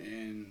believe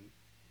in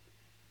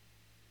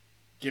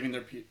giving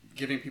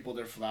people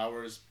their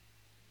flowers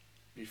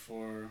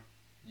before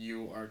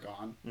you are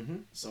gone.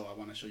 So I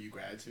want to show you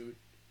gratitude.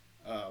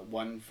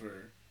 One,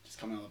 for just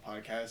coming on the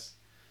podcast,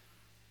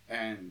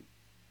 and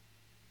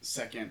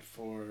second,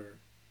 for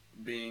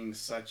being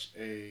such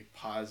a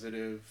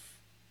positive,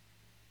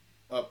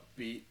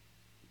 upbeat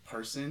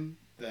person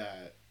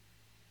that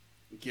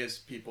gives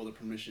people the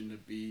permission to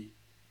be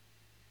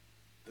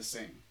the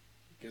same.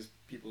 Gives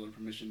people the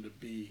permission to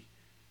be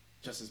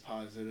just as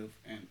positive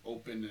and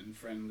open and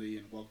friendly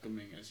and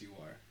welcoming as you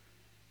are.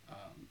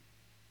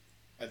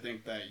 I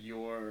think that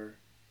your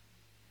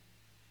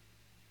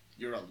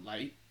you're a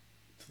light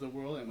to the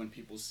world, and when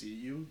people see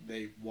you,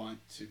 they want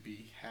to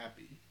be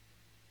happy,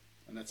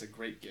 and that's a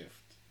great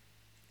gift.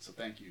 So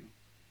thank you.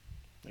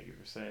 Thank you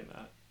for saying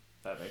that.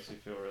 That makes me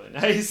feel really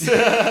nice.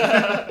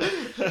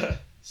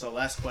 So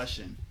last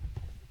question.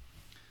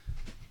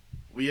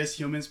 We as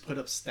humans put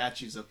up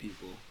statues of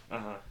people,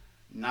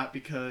 not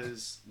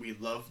because we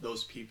love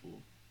those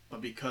people,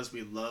 but because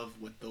we love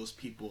what those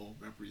people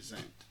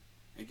represent.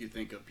 And you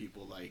think of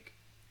people like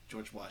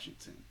George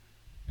Washington,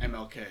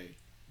 MLK,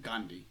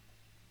 Gandhi,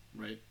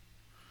 right?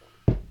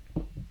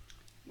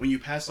 When you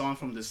pass on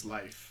from this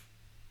life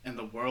and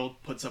the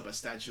world puts up a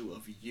statue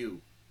of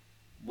you,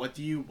 what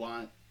do you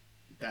want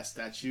that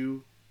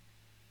statue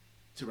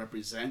to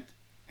represent,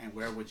 and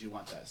where would you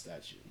want that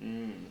statue?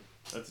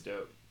 That's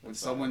dope. When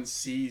someone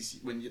sees,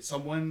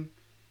 someone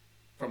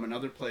from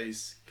another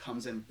place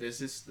comes and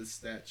visits the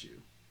statue,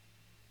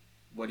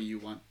 what do you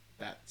want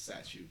that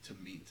statue to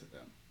mean to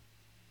them?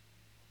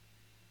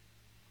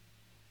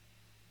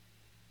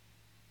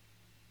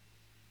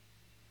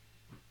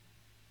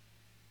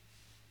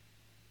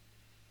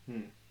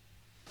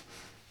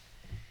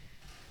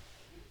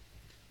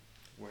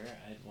 Where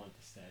I'd want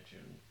the statue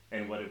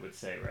and what it would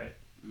say, right?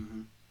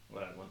 Mm-hmm.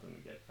 What I'd want them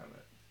to get from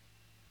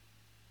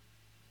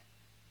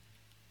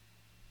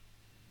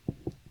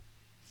it.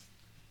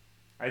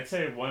 I'd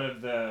say one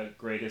of the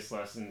greatest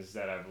lessons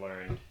that I've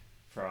learned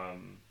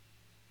from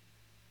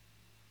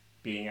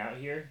being out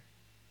here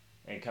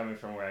and coming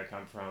from where I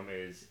come from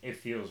is it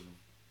feels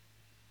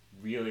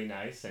really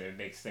nice and it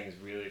makes things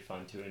really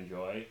fun to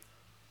enjoy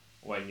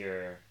when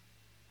you're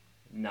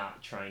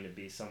not trying to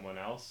be someone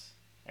else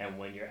and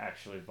when you're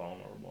actually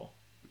vulnerable.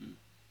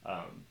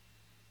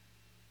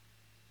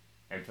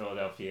 And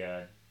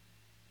Philadelphia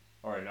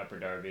or in Upper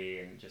Darby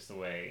and just the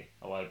way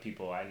a lot of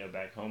people I know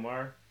back home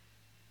are,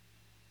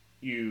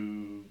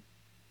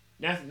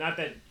 not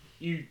that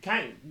you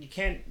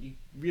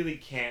really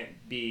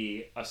can't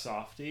be a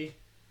softie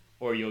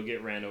or you'll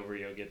get ran over,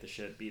 you'll get the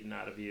shit beaten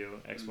out of you,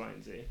 X, Y,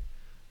 and Z.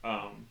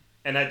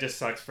 And that just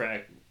sucks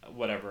for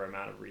whatever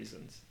amount of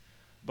reasons.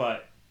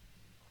 But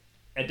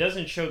it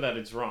doesn't show that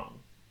it's wrong.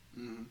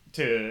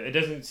 It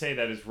doesn't say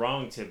that it's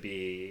wrong to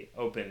be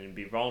open and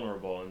be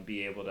vulnerable and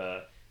be able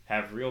to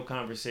have real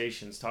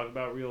conversations, talk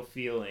about real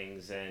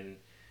feelings, and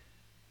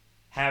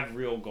have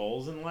real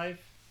goals in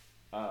life.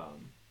 I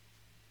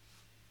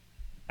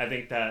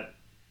think that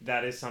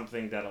is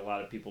something that a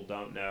lot of people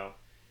don't know.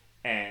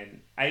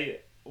 And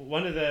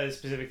one of the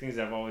specific things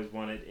I've always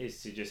wanted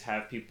is to just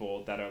have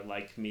people that are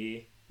like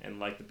me and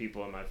like the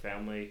people in my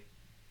family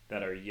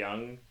that are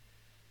young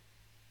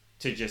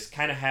to just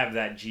kind of have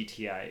that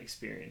GTI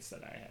experience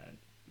that I had.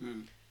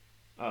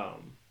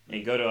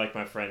 And go to like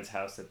my friend's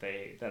house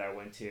that I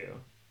went to.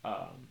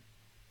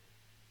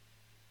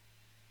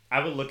 I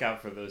would look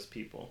out for those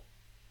people.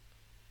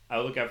 I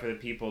would look out for the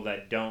people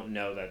that don't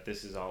know that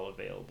this is all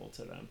available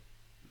to them.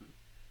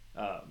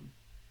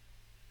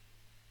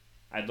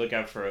 I'd look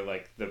out for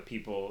like the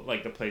people,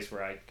 like the place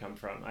where I come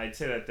from. I'd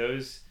say that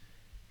those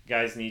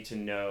guys need to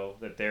know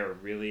that they're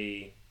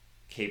really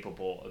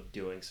capable of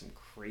doing some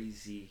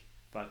crazy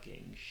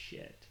fucking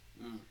shit.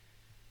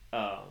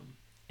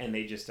 And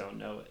they just don't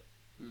know it.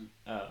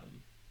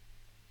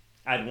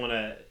 I'd want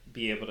to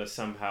be able to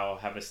somehow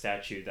have a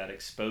statue that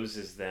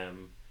exposes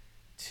them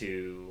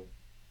to,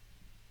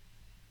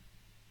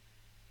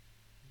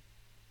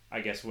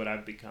 I guess, what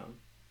I've become.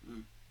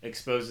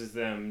 Exposes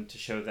them to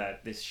show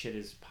that this shit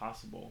is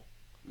possible.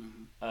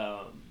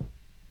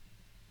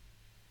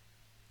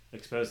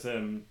 Expose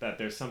them that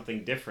there's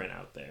something different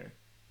out there.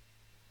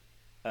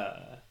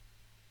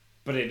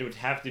 But it would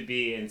have to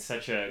be in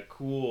such a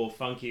cool,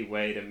 funky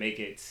way to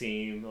make it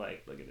seem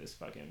like, look at this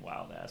fucking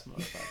wild ass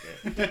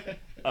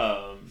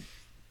motherfucker.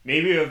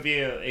 Maybe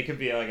it could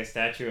be like a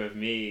statue of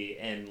me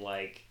in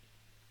like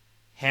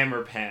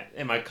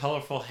in my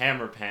colorful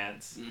hammer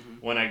pants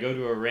when I go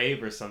to a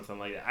rave or something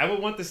like that. I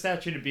would want the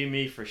statue to be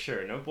me for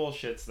sure. No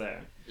bullshits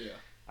there. Yeah.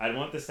 I'd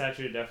want the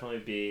statue to definitely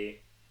be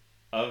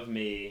of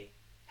me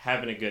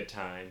having a good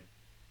time.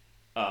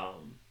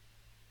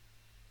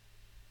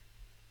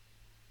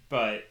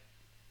 But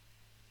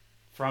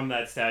from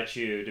that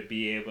statue to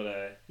be able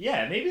to,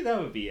 maybe that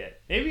would be it.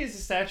 Maybe it's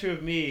a statue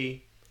of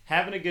me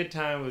having a good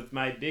time with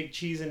my big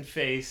cheesing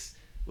face,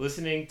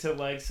 listening to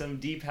like some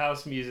deep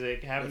house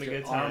music, having a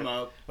good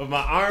time. With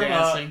my arm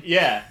dancing. up.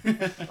 Yeah.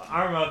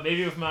 Arm up,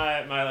 maybe with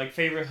my like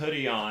favorite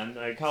hoodie on,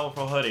 like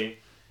colorful hoodie,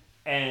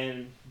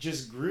 and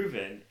just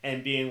grooving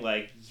and being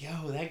like,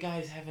 yo, that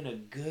guy's having a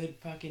good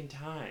fucking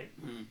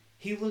time.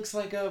 He looks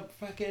like a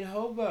fucking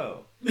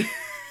hobo.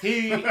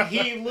 He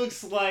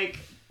looks like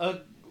a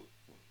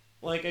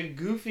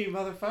goofy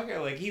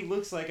motherfucker. Like he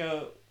looks like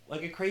a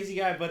crazy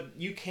guy, but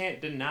you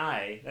can't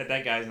deny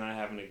that guy's not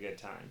having a good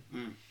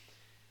time.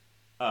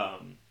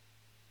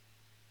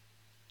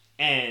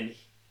 And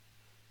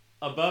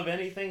above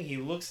anything, he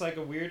looks like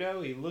a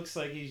weirdo. He looks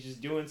like he's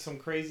just doing some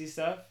crazy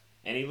stuff,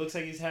 and he looks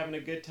like he's having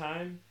a good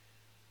time.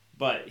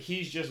 But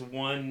he's just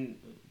one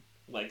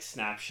like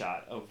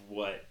snapshot of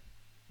what,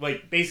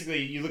 like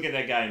basically you look at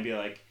that guy and be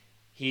like,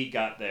 he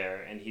got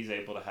there and he's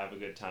able to have a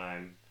good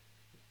time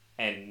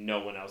and no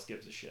one else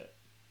gives a shit.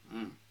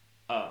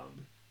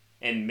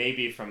 And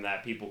maybe from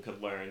that people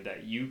could learn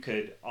that you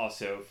could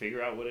also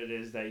figure out what it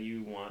is that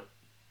you want.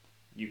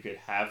 You could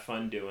have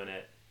fun doing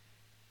it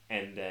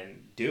and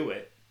then do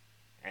it,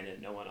 and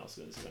then no one else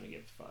is going to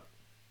give a fuck.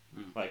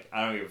 Like,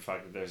 I don't give a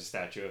fuck if there's a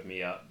statue of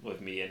me up with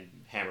me in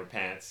hammer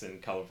pants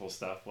and colorful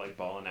stuff, like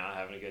balling out,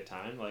 having a good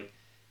time. Like,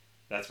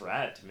 that's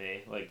rad to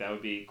me. Like, that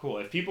would be cool.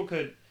 If people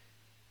could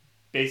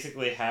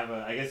basically have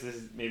I guess this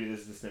is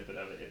the snippet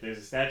of it. If there's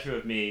a statue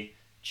of me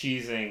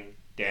cheesing,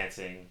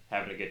 dancing,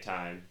 having a good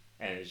time,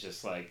 and it's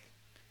just like,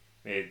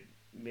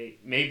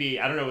 maybe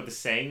I don't know what the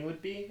saying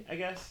would be, I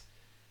guess.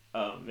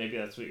 Maybe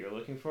that's what you're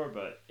looking for,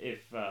 but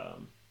if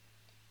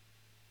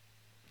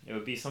it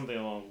would be something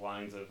along the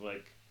lines of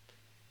like,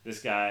 this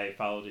guy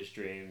followed his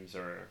dreams,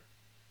 or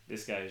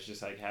this guy is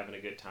just like having a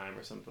good time,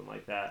 or something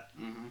like that.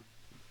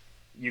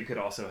 You could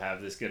also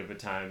have this good of a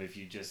time if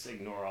you just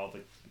ignore all the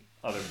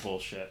other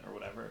bullshit or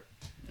whatever.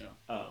 Yeah.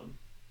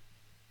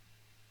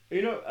 I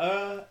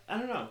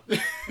don't know.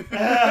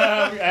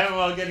 I'm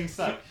all getting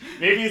stuck.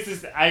 Maybe it's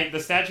just the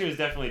statue is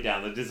definitely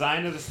down. The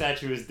design of the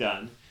statue is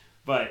done,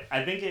 but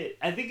I think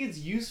it's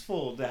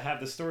useful to have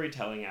the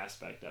storytelling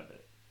aspect of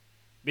it,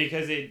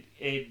 because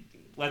it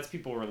lets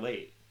people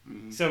relate.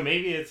 So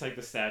maybe it's like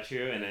the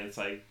statue, and then it's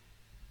like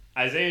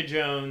Isaiah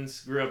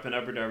Jones grew up in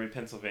Upper Darby,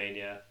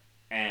 Pennsylvania,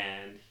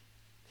 and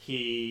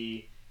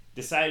he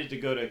decided to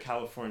go to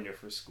California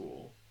for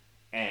school,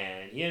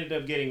 and he ended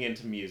up getting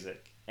into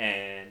music,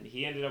 and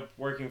he ended up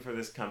working for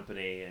this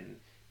company and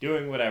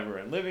doing whatever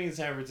and living in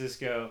San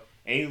Francisco,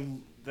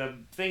 and the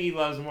thing he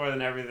loves more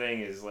than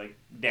everything is like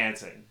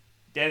dancing,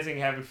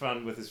 having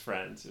fun with his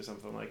friends or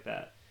something like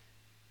that.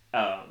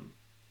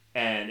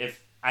 And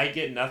if I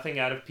get nothing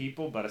out of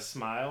people but a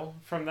smile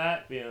from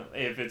that,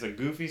 if it's a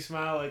goofy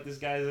smile, like this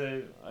guy's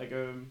a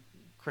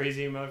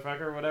crazy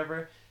motherfucker or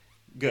whatever,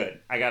 good,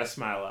 I got a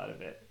smile out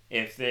of it.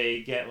 If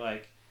they get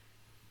like,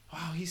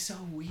 wow, he's so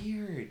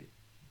weird,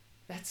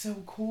 that's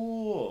so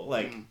cool,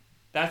 like,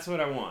 that's what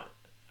I want.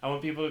 I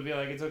want people to be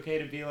like, it's okay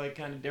to be like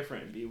kind of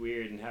different and be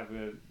weird and have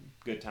a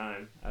good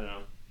time. I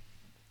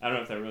don't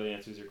know if that really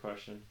answers your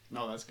question.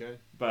 No, that's good.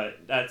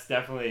 But that's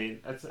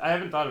definitely, I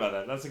haven't thought about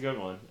that. That's a good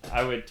one.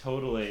 I would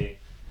totally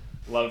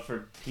love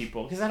for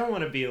people, because I don't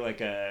want to be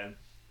like I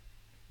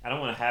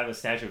don't want to have a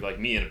statue of like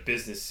me in a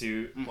business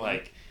suit,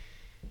 like,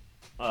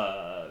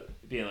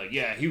 being like,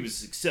 yeah, he was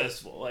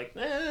successful. Like,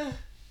 yeah,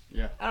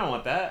 I don't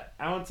want that.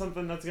 I want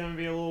something that's going to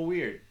be a little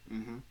weird.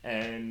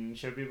 And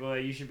show people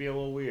that you should be a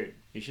little weird.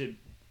 You should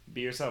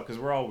be yourself,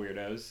 because we're all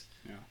weirdos.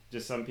 Yeah.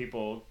 Just some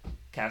people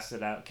cast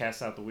out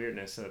the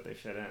weirdness so that they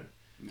fit in.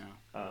 Yeah.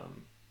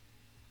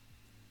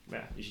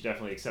 Yeah, you should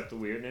definitely accept the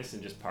weirdness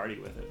and just party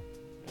with it.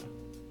 Yeah.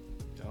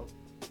 Dope.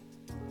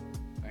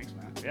 Thanks,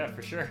 man. Yeah,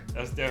 for sure.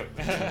 That was dope.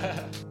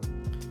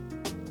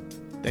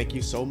 Thank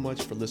you so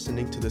much for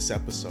listening to this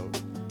episode.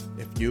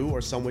 If you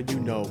or someone you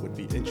know would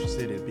be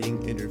interested in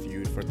being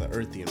interviewed for the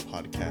Earthian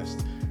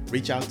podcast,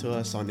 reach out to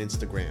us on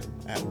Instagram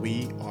at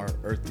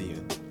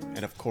WeAreEarthian.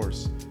 And of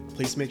course,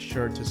 please make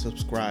sure to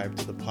subscribe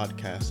to the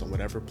podcast on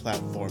whatever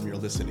platform you're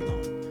listening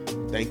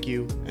on. Thank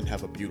you, and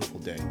have a beautiful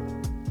day.